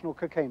international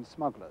cocaine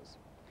smugglers.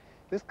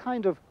 This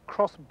kind of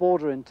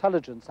cross-border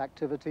intelligence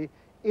activity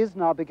is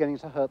now beginning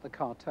to hurt the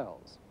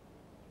cartels.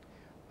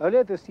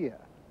 Earlier this year,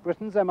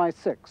 Britain's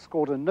MI6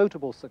 scored a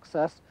notable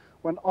success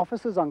when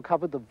officers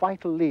uncovered the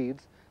vital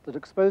leads that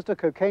exposed a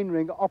cocaine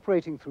ring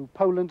operating through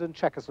Poland and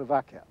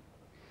Czechoslovakia.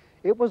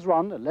 It was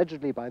run,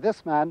 allegedly by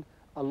this man,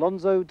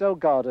 Alonso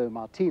Delgado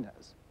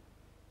Martinez.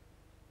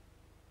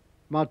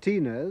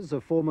 Martinez, a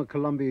former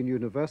Colombian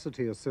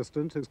University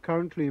assistant, is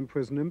currently in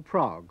prison in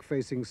Prague,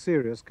 facing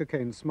serious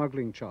cocaine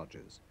smuggling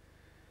charges.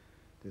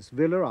 This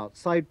villa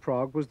outside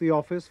Prague was the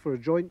office for a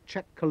joint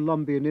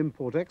Czech-Colombian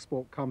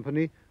import-export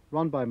company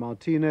run by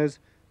Martinez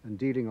and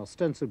dealing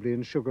ostensibly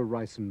in sugar,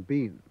 rice and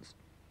beans.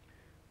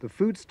 The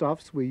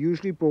foodstuffs were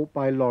usually brought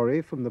by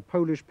lorry from the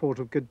Polish port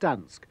of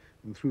Gdansk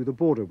and through the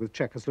border with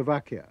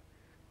Czechoslovakia.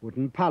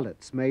 Wooden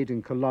pallets made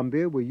in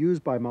Colombia were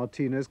used by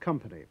Martinez's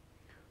company.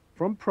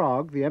 From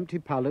Prague, the empty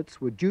pallets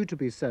were due to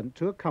be sent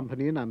to a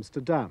company in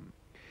Amsterdam.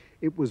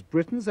 It was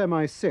Britain's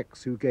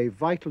MI6 who gave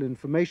vital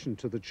information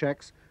to the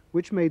Czechs,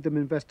 which made them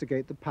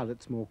investigate the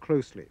pallets more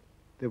closely.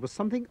 There was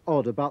something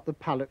odd about the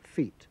pallet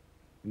feet.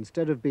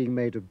 Instead of being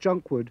made of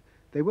junkwood,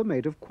 they were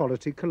made of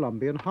quality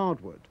Colombian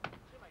hardwood.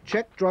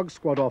 Czech drug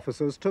squad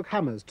officers took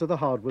hammers to the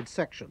hardwood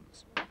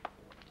sections.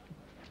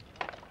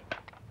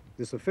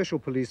 This official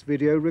police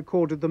video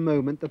recorded the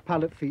moment the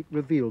pallet feet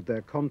revealed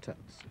their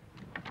contents.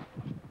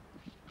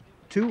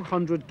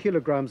 200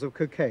 kilograms of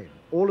cocaine,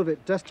 all of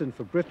it destined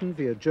for Britain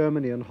via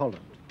Germany and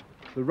Holland.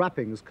 The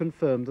wrappings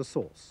confirmed the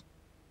source.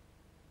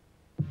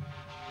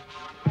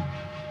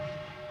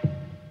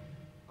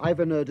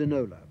 Ivan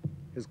Erdinola,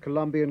 his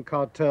Colombian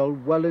cartel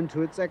well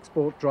into its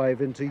export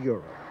drive into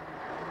Europe.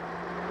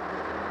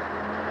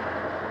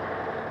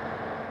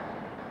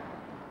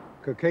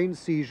 Cocaine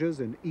seizures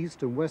in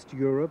East and West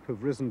Europe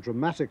have risen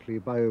dramatically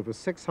by over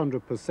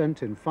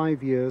 600% in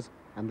 5 years,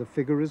 and the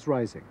figure is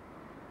rising.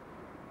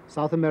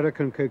 South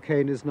American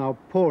cocaine is now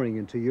pouring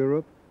into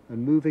Europe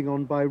and moving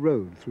on by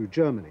road through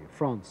Germany,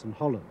 France, and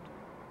Holland.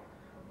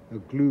 A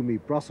gloomy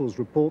Brussels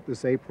report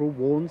this April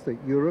warns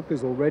that Europe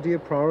is already a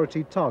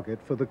priority target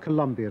for the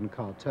Colombian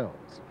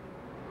cartels.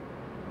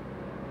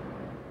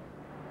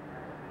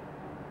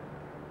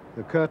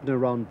 The curtain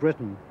around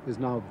Britain is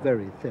now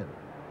very thin.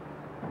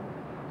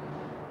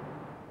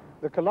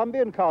 The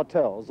Colombian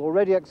cartels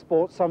already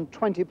export some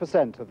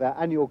 20% of their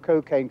annual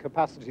cocaine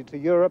capacity to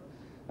Europe,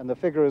 and the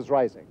figure is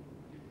rising.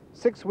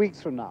 6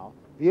 weeks from now,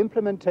 the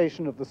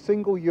implementation of the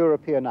Single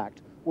European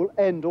Act will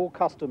end all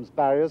customs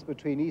barriers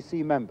between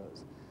EC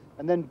members,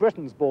 and then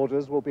Britain's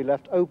borders will be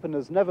left open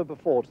as never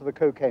before to the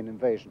cocaine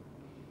invasion.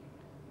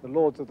 The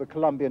lords of the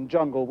Colombian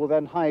jungle will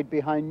then hide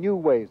behind new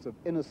waves of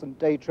innocent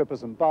day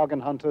trippers and bargain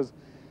hunters,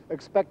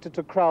 expected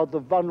to crowd the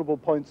vulnerable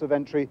points of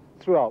entry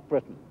throughout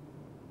Britain.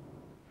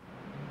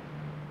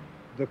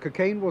 The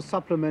cocaine will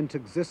supplement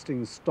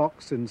existing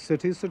stocks in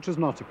cities such as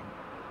Nottingham.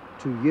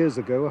 2 years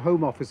ago, a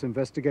Home Office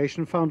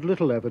investigation found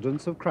little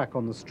evidence of crack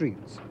on the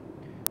streets.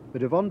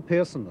 But Yvonne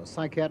Pearson, a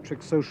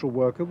psychiatric social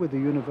worker with the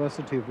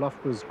University of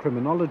Loughborough's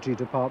Criminology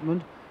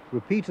Department,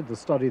 repeated the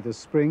study this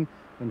spring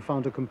and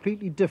found a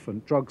completely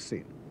different drug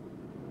scene.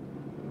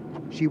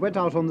 She went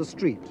out on the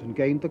street and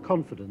gained the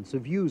confidence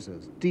of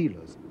users,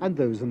 dealers, and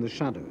those in the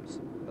shadows.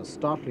 Her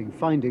startling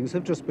findings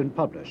have just been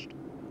published.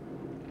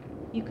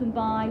 You can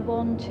buy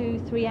 1,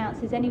 2, 3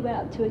 ounces, anywhere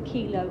up to a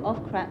kilo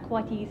of crack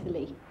quite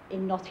easily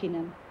in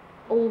Nottingham.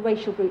 All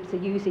racial groups are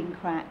using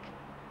crack.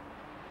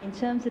 In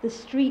terms of the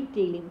street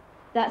dealing,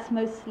 that's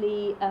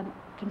mostly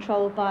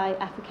controlled by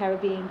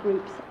Afro-Caribbean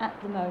groups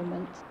at the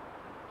moment.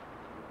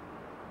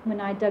 When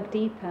I dug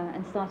deeper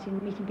and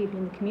started meeting people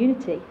in the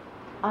community,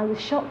 I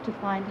was shocked to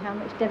find how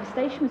much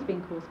devastation was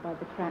being caused by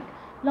the crack,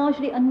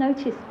 largely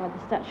unnoticed by the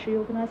statutory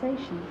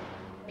organisations.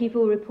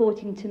 People were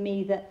reporting to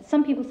me that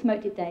some people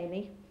smoked it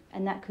daily,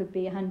 and that could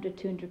be £100,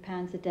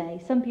 £200 a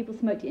day. Some people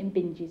smoked it in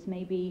binges,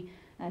 maybe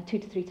 2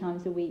 to 3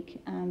 times a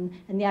week, and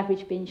the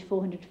average binge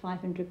 £400 to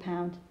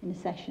 £500 in a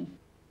session.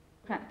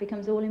 Crack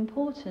becomes all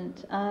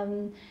important.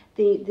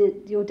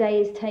 Your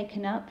day is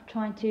taken up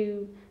trying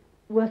to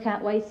work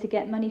out ways to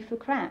get money for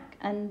crack,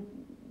 and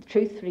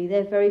truthfully,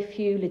 there are very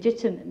few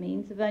legitimate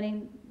means of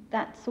earning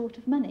that sort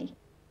of money.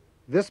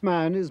 This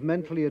man is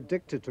mentally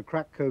addicted to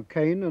crack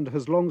cocaine and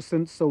has long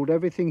since sold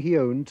everything he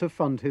owned to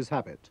fund his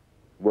habit.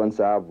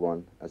 Once I have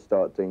one, I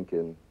start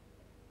thinking,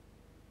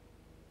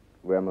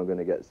 where am I going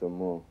to get some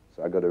more?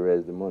 So I got to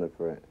raise the money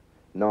for it.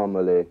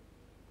 Normally,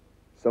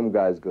 some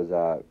guys goes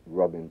out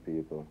robbing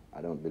people.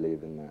 I don't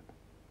believe in that.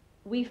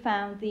 We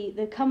found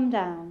the come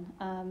down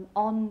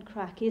on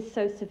crack is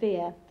so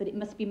severe that it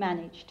must be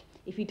managed.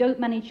 If you don't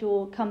manage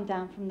your come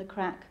down from the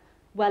crack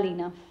well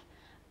enough,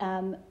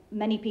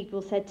 many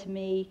people said to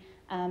me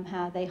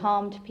how they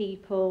harmed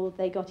people,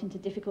 they got into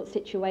difficult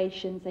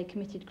situations, they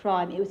committed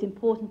crime. It was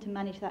important to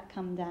manage that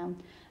come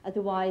down.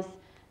 Otherwise,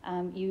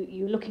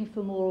 you're looking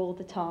for more all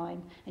the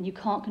time and you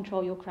can't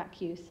control your crack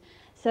use.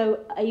 So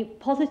a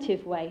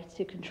positive way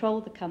to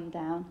control the come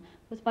down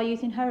was by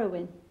using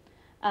heroin.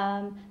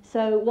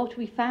 So what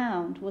we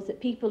found was that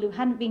people who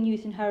hadn't been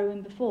using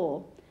heroin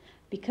before,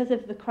 because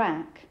of the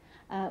crack,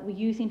 were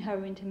using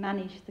heroin to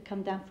manage the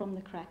come down from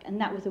the crack,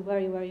 and that was a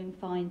very worrying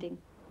finding.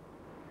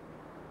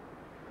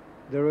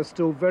 There are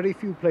still very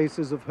few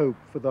places of hope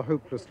for the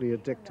hopelessly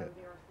addicted.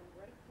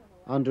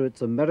 Under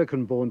its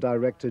American-born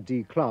director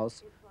D.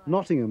 Klaus,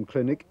 Nottingham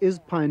Clinic is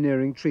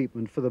pioneering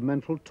treatment for the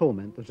mental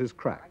torment that is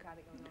crack.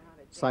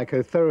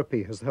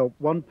 Psychotherapy has helped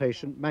one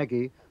patient,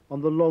 Maggie, on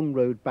the long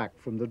road back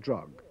from the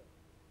drug.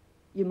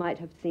 You might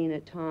have seen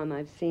it, Tom.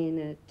 I've seen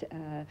it.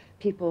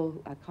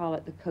 People call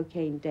it the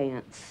cocaine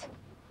dance.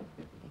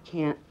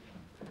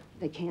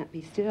 They can't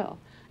be still,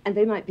 and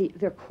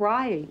they're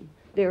crying.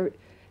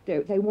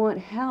 They want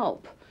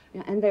help,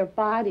 and their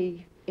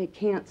body It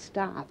can't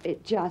stop.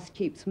 It just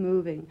keeps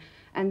moving.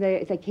 And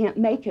they can't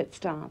make it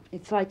stop.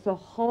 It's like the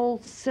whole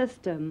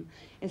system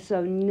is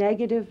so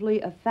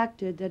negatively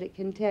affected that it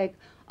can take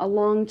a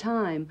long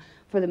time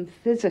for them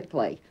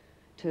physically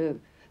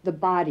to, the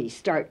body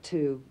start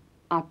to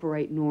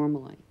operate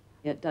normally.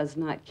 It does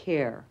not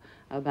care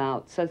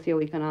about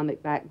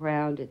socioeconomic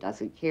background. It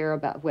doesn't care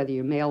about whether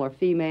you're male or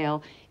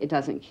female. It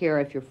doesn't care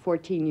if you're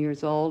 14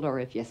 years old or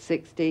if you're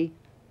 60.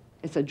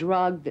 It's a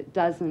drug that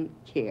doesn't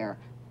care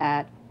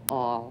at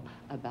all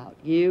about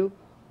you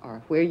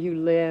or where you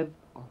live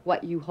or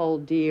what you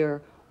hold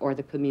dear or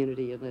the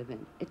community you live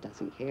in. It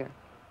doesn't care.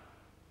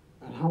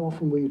 And how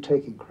often were you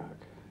taking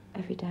crack?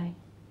 Every day.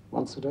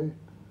 Once a day?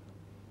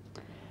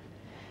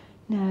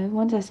 No,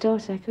 once I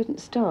started, I couldn't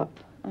stop.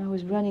 I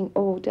was running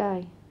all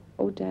day,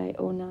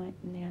 all night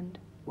in the end.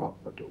 Well,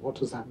 but what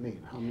does that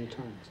mean? How many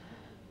times?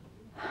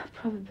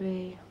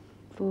 Probably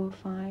 4,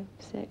 5,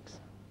 6.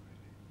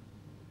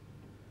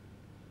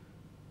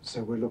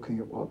 So we're looking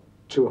at what?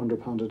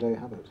 £200 a day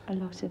habit? A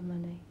lot of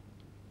money.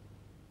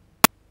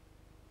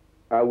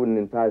 I wouldn't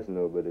entice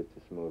nobody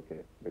to smoke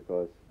it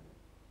because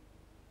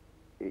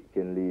it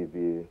can leave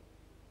you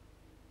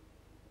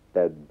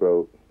dead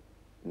broke,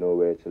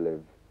 nowhere to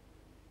live,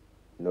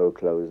 no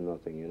clothes,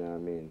 nothing, you know what I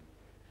mean?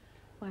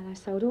 Well, I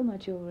sold all my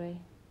jewellery,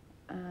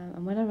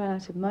 and when I ran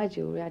out of my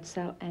jewellery, I'd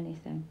sell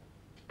anything.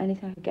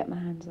 Anything I could get my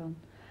hands on,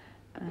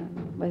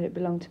 whether it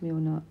belonged to me or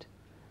not.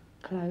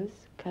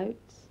 Clothes,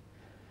 coats,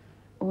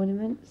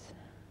 ornaments,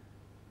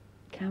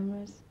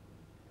 cameras,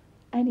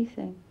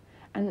 anything.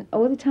 And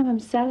all the time I'm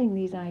selling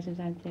these items,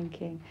 I'm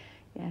thinking,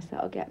 yes,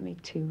 that'll get me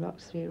 2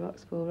 rocks, 3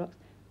 rocks, 4 rocks,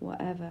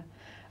 whatever,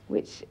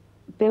 which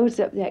builds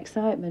up the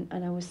excitement,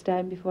 and I was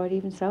stoned before I'd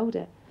even sold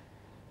it.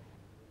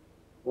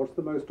 What's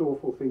the most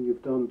awful thing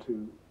you've done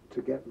to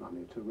get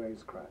money to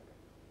raise crack?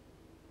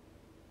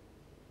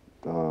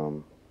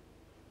 Took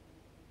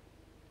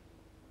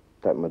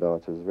my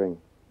daughter's ring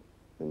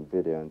in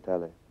video and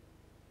telly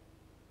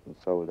and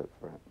sold it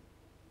for it.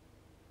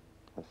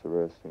 That's the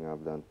worst thing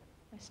I've done.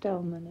 I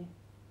stole money.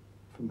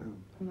 From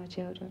whom? From my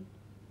children.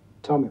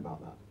 Tell me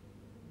about that.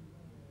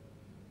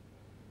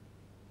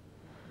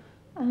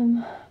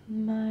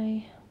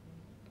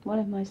 One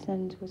of my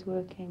sons was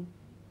working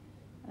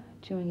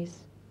during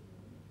his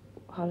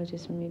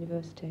holidays from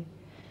university,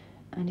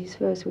 and his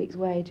first week's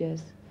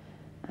wages,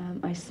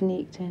 I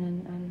sneaked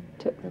in and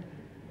took them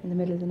in the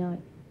middle of the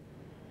night.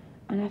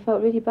 And I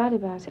felt really bad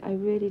about it, I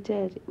really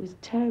did. It was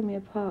tearing me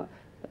apart,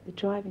 but the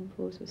driving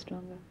force was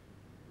stronger,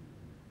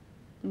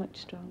 much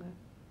stronger.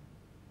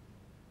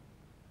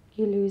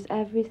 You lose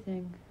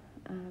everything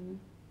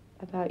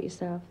about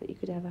yourself that you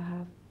could ever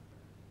have.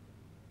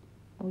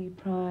 All your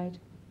pride,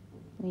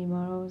 all your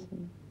morals,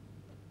 and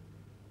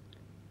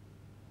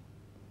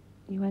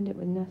you end up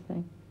with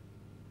nothing.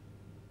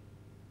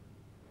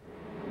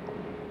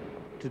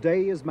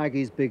 Today is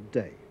Maggie's big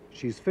day.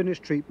 She's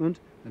finished treatment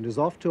and is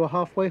off to a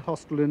halfway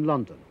hostel in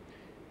London.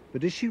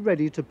 But is she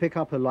ready to pick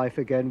up her life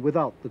again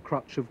without the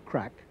crutch of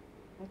crack?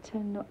 I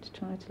tend not to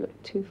try to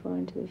look too far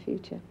into the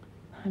future.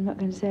 I'm not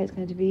going to say it's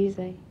going to be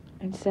easy.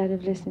 Instead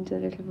of listening to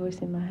the little voice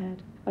in my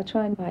head, I'll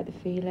try and fight the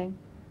feeling.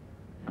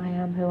 I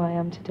am who I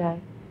am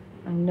today.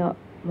 I'm not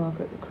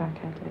Margaret the crack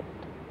addict.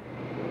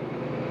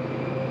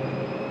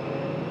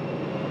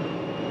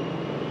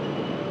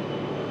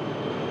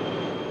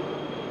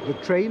 The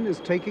train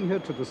is taking her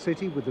to the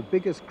city with the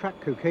biggest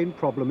crack cocaine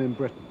problem in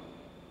Britain.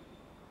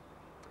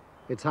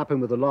 It's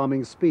happened with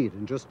alarming speed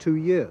in just 2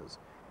 years.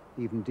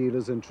 Even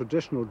dealers in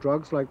traditional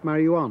drugs like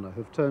marijuana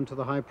have turned to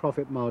the high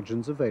profit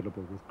margins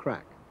available with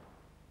crack.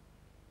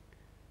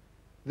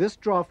 This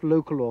draft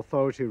local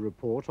authority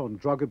report on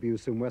drug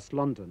abuse in West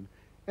London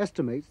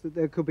estimates that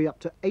there could be up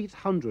to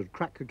 800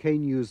 crack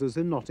cocaine users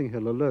in Notting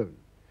Hill alone,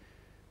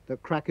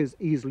 that crack is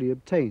easily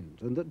obtained,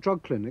 and that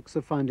drug clinics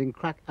are finding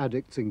crack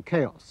addicts in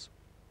chaos.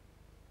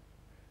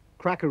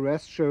 Crack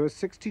arrests show a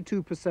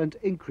 62%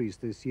 increase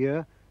this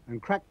year,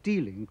 and crack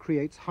dealing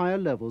creates higher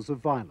levels of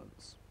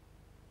violence.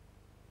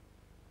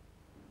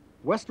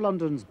 West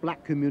London's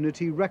black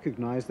community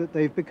recognise that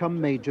they've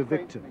become major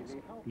victims.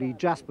 Lee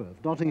Jasper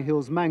of Notting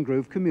Hill's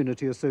Mangrove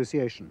Community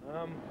Association.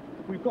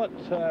 We've got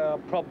a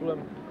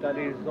problem that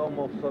is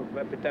almost of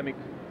epidemic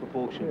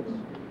proportions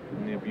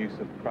in the abuse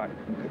of crack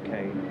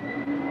cocaine,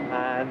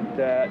 and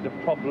the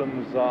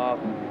problems are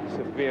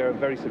severe,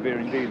 very severe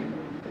indeed.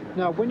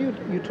 Now, when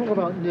you talk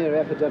about near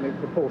epidemic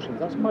proportions,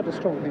 that's quite a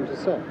strong thing to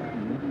say.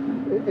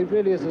 It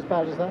really is as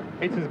bad as that?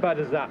 It's as bad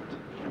as that.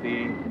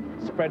 The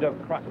spread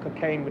of crack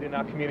cocaine within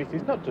our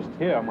communities, not just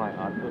here, I might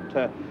add,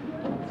 but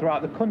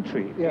throughout the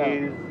country,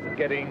 is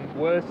getting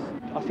worse.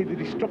 I see the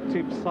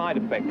destructive side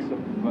effects of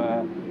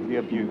the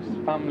abuse.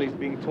 Families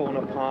being torn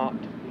apart,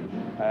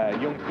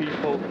 young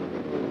people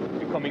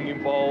becoming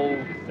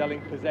involved,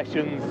 selling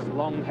possessions,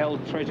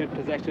 long-held treasured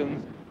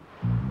possessions.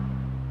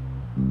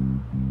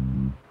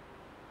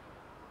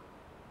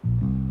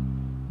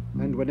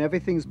 And when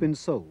everything's been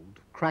sold,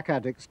 crack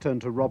addicts turn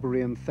to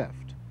robbery and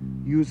theft.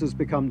 Users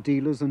become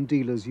dealers and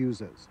dealers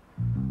users.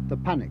 The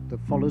panic that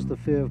follows the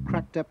fear of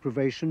crack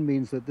deprivation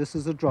means that this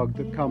is a drug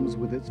that comes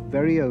with its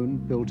very own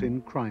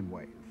built-in crime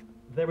wave.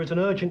 There is an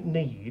urgent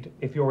need,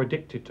 if you're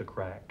addicted to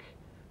crack,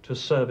 to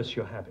service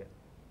your habit.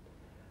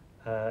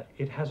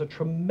 It has a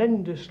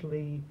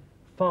tremendously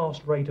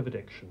fast rate of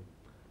addiction.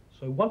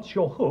 So once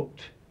you're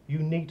hooked, you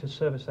need to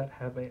service that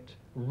habit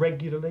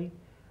regularly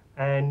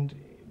and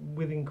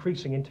with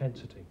increasing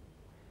intensity.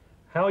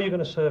 How are you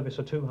going to service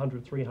a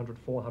 200, 300,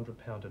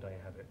 400 pound a day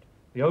habit?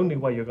 The only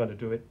way you're going to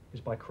do it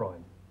is by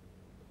crime.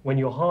 When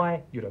you're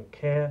high, you don't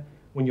care.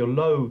 When you're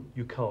low,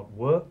 you can't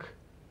work.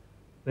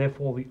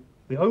 Therefore,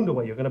 the only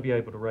way you're going to be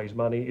able to raise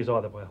money is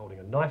either by holding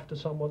a knife to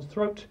someone's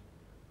throat,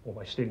 or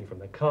by stealing from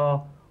their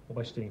car, or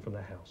by stealing from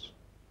their house.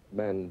 A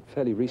man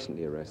fairly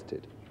recently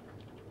arrested,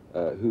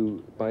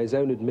 who, by his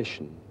own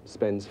admission,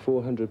 spends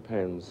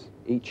 £400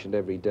 each and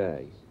every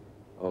day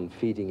on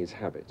feeding his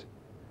habit,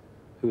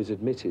 who is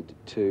admitted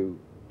to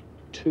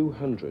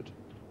 200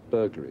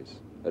 burglaries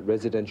at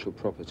residential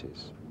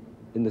properties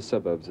in the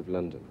suburbs of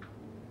London,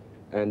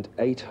 and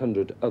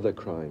 800 other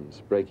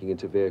crimes, breaking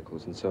into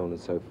vehicles and so on and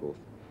so forth.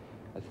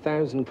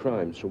 1,000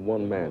 crimes from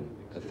one man,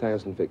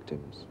 1,000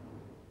 victims.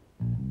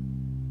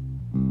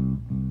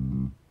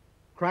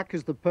 Crack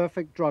is the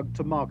perfect drug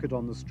to market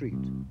on the street.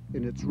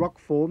 In its rock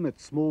form,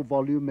 its small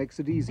volume makes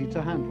it easy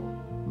to handle.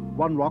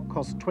 One rock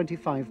costs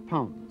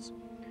 £25.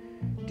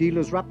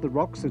 Dealers wrap the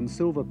rocks in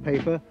silver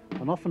paper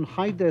and often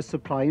hide their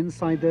supply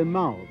inside their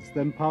mouths,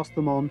 then pass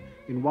them on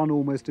in one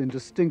almost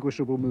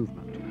indistinguishable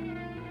movement.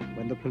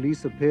 When the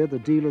police appear, the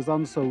dealer's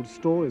unsold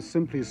store is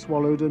simply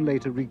swallowed and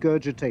later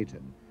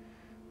regurgitated.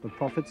 The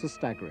profits are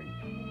staggering.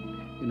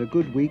 In a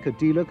good week, a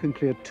dealer can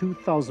clear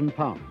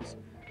 £2,000.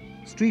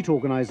 Street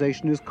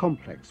organisation is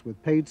complex,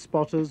 with paid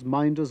spotters,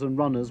 minders and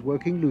runners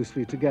working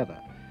loosely together.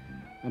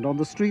 And on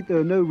the street, there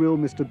are no real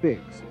Mr.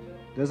 Biggs.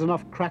 There's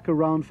enough crack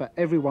around for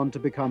everyone to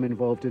become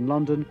involved in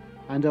London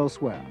and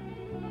elsewhere.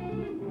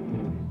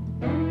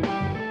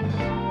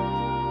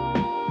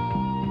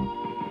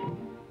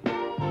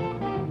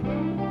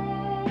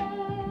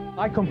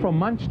 I come from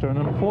Manchester, and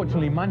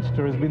unfortunately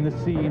Manchester has been the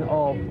scene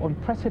of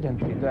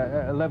unprecedented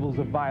levels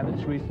of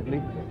violence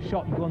recently.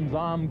 Shotguns,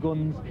 armed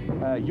guns,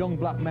 young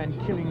black men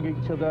killing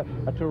each other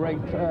at a rate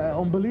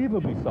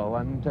unbelievably so,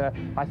 and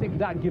I think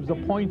that gives a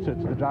pointer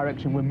to the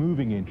direction we're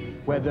moving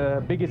in, where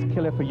the biggest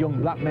killer for young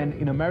black men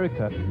in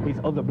America is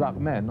other black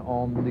men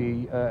on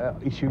the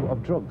issue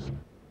of drugs.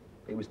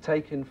 It was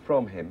taken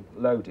from him,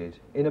 loaded,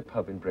 in a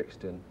pub in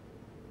Brixton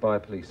by a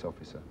police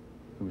officer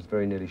who was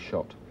very nearly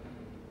shot.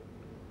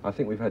 I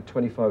think we've had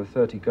 25 or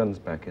 30 guns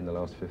back in the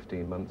last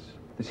 15 months.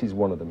 This is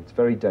one of them. It's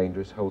very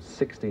dangerous, holds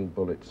 16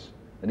 bullets,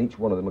 and each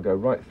one of them will go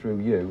right through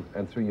you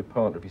and through your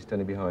partner if he's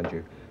standing behind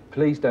you.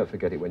 Please don't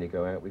forget it when you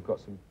go out. We've got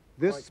some...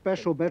 This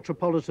special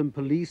Metropolitan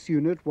Police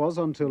unit was,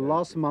 until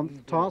last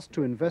month, tasked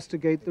to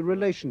investigate the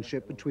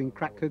relationship between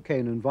crack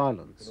cocaine and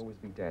violence. It can always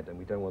be dead, and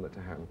we don't want it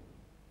to happen.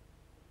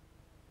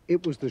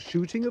 It was the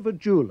shooting of a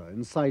jeweller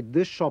inside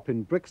this shop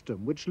in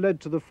Brixton which led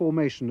to the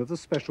formation of the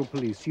Special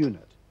Police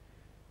Unit.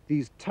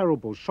 These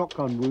terrible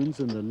shotgun wounds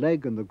in the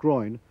leg and the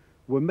groin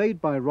were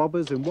made by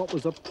robbers in what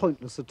was a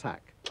pointless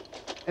attack.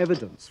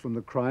 Evidence from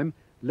the crime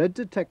led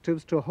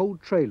detectives to a whole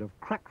trail of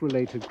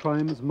crack-related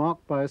crimes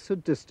marked by a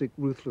sadistic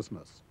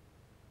ruthlessness.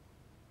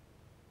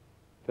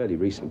 Fairly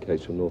recent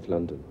case from North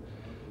London,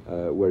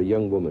 where a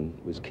young woman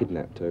was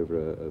kidnapped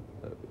over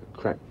a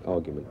crack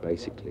argument,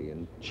 basically,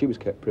 and she was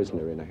kept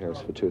prisoner in a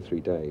house for 2 or 3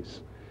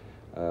 days.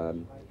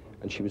 And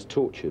she was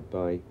tortured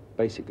by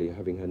basically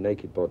having her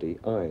naked body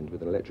ironed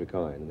with an electric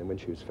iron, and then when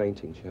she was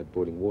fainting, she had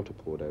boiling water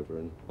poured over her,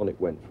 and on it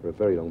went for a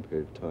very long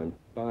period of time.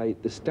 By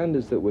the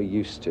standards that we're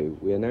used to,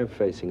 we are now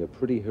facing a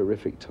pretty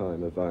horrific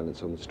time of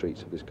violence on the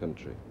streets of this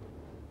country.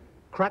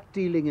 Crack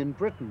dealing in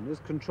Britain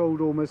is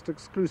controlled almost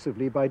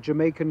exclusively by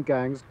Jamaican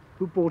gangs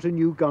who brought a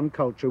new gun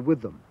culture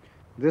with them.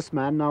 This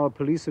man, now a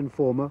police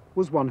informer,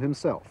 was one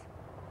himself.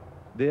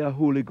 They are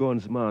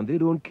hooligans, man. They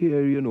don't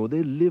care, you know.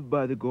 They live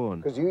by the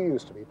gun. Because you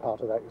used to be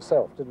part of that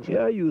yourself, didn't you?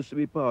 Yeah, I used to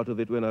be part of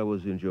it when I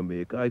was in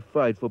Jamaica. I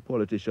fight for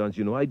politicians,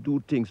 you know. I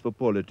do things for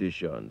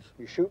politicians.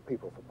 You shoot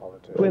people for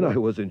politicians? When I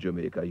was in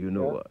Jamaica, you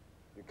know. Yeah?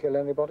 You kill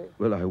anybody?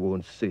 Well, I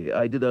won't say.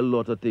 I did a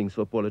lot of things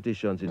for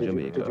politicians in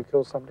Jamaica. Did you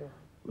kill somebody?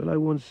 Well, I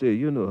won't say,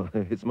 you know.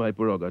 It's my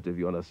prerogative,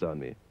 you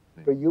understand me.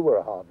 But you were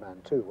a hard man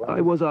too, weren't you?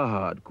 I was a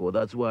hardcore.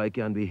 That's why I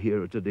can be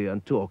here today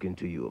and talking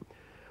to you.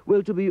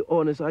 Well, to be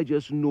honest, I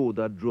just know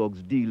that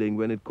drugs dealing,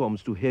 when it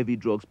comes to heavy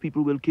drugs,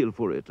 people will kill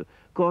for it.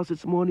 Cause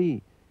it's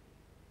money.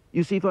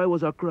 You see, if I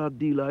was a crack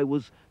dealer, I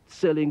was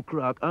selling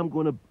crack, I'm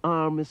going to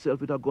arm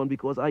myself with a gun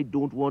because I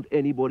don't want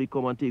anybody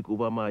come and take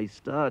over my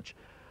stash.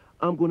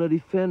 I'm going to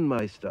defend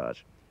my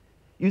stash.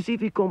 You see, if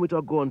he come with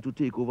a gun to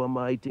take over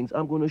my things,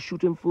 I'm going to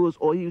shoot him first,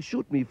 or he'll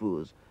shoot me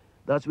first.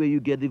 That's where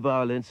you get the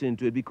violence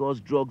into it, because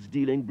drugs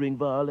dealing bring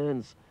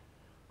violence.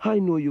 I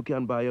know you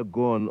can buy a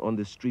gun on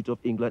the street of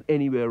England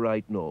anywhere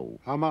right now.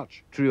 How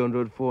much?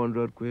 300,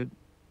 400 quid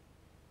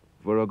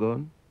for a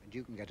gun. And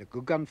you can get a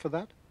good gun for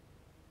that?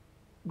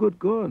 Good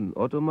gun,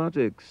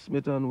 automatic,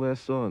 Smith &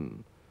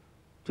 Wesson,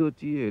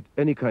 38,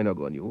 any kind of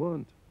gun you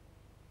want.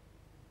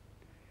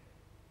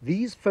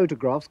 These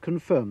photographs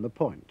confirm the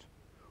point.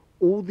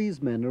 All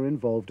these men are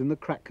involved in the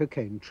crack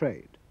cocaine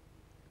trade.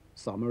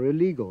 Some are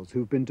illegals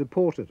who've been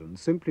deported and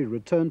simply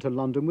returned to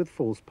London with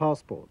false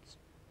passports.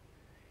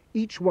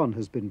 Each one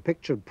has been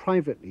pictured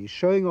privately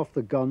showing off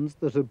the guns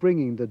that are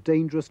bringing the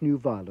dangerous new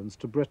violence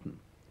to Britain.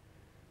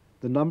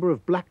 The number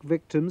of black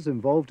victims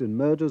involved in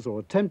murders or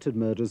attempted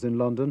murders in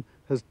London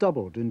has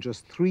doubled in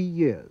just 3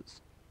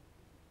 years.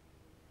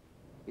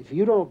 If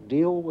you don't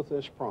deal with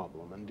this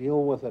problem and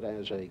deal with it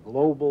as a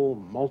global,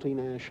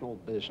 multinational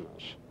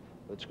business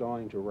that's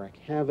going to wreak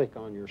havoc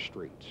on your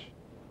streets,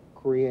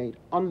 create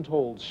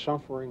untold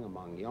suffering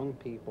among young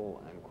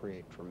people, and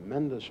create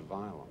tremendous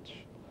violence,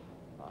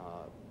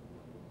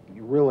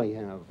 you really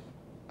have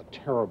a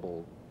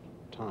terrible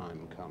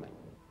time coming.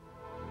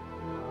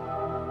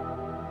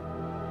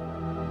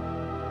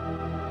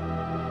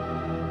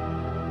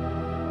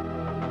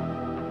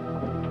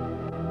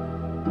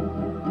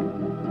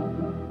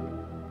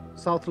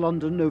 South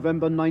London,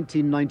 November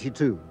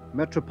 1992.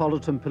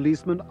 Metropolitan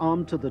policemen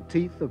armed to the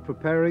teeth are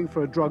preparing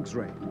for a drugs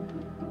raid.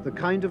 The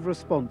kind of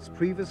response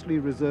previously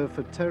reserved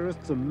for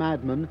terrorists and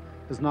madmen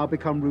has now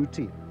become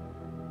routine.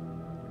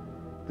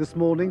 This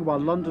morning, while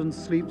London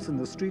sleeps and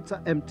the streets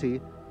are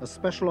empty, a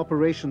special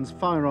operations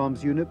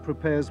firearms unit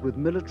prepares with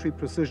military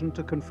precision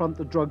to confront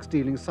the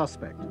drugs-dealing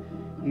suspect.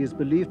 He is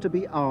believed to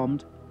be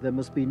armed. There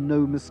must be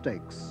no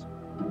mistakes.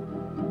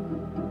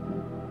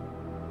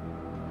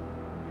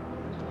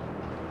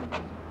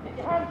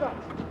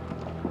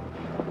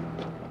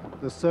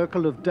 The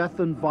circle of death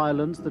and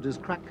violence that is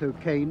crack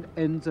cocaine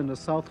ends in a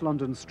South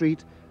London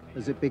street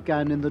as it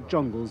began in the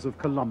jungles of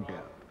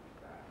Colombia.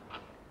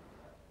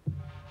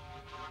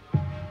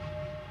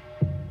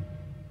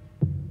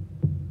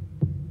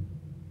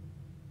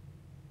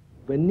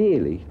 We're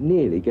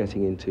nearly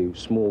getting into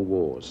small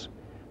wars.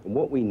 And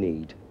what we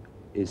need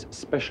is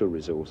special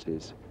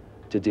resources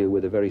to deal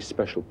with a very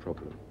special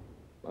problem.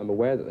 I'm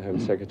aware that the Home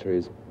Secretary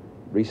has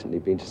recently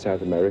been to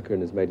South America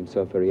and has made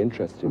himself very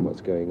interested in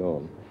what's going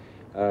on.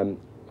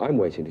 I'm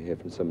waiting to hear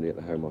from somebody at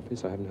the Home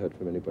Office. I haven't heard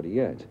from anybody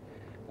yet.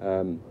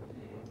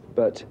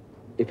 But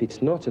if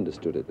it's not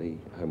understood at the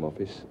Home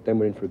Office, then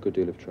we're in for a good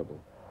deal of trouble.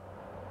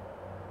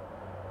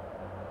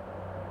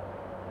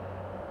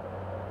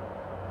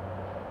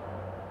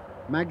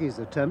 Maggie's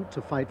attempt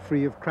to fight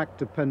free of crack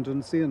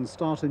dependency and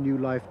start a new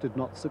life did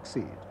not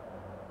succeed.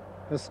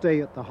 Her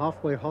stay at the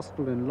halfway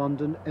hostel in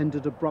London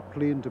ended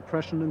abruptly in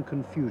depression and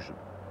confusion.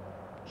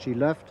 She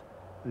left,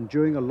 and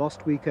during a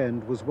lost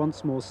weekend was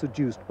once more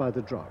seduced by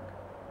the drug.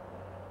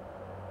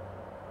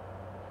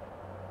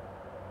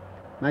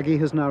 Maggie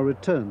has now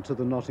returned to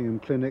the Nottingham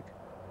clinic.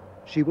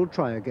 She will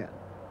try again.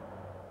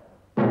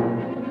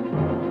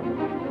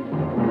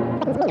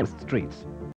 Streets.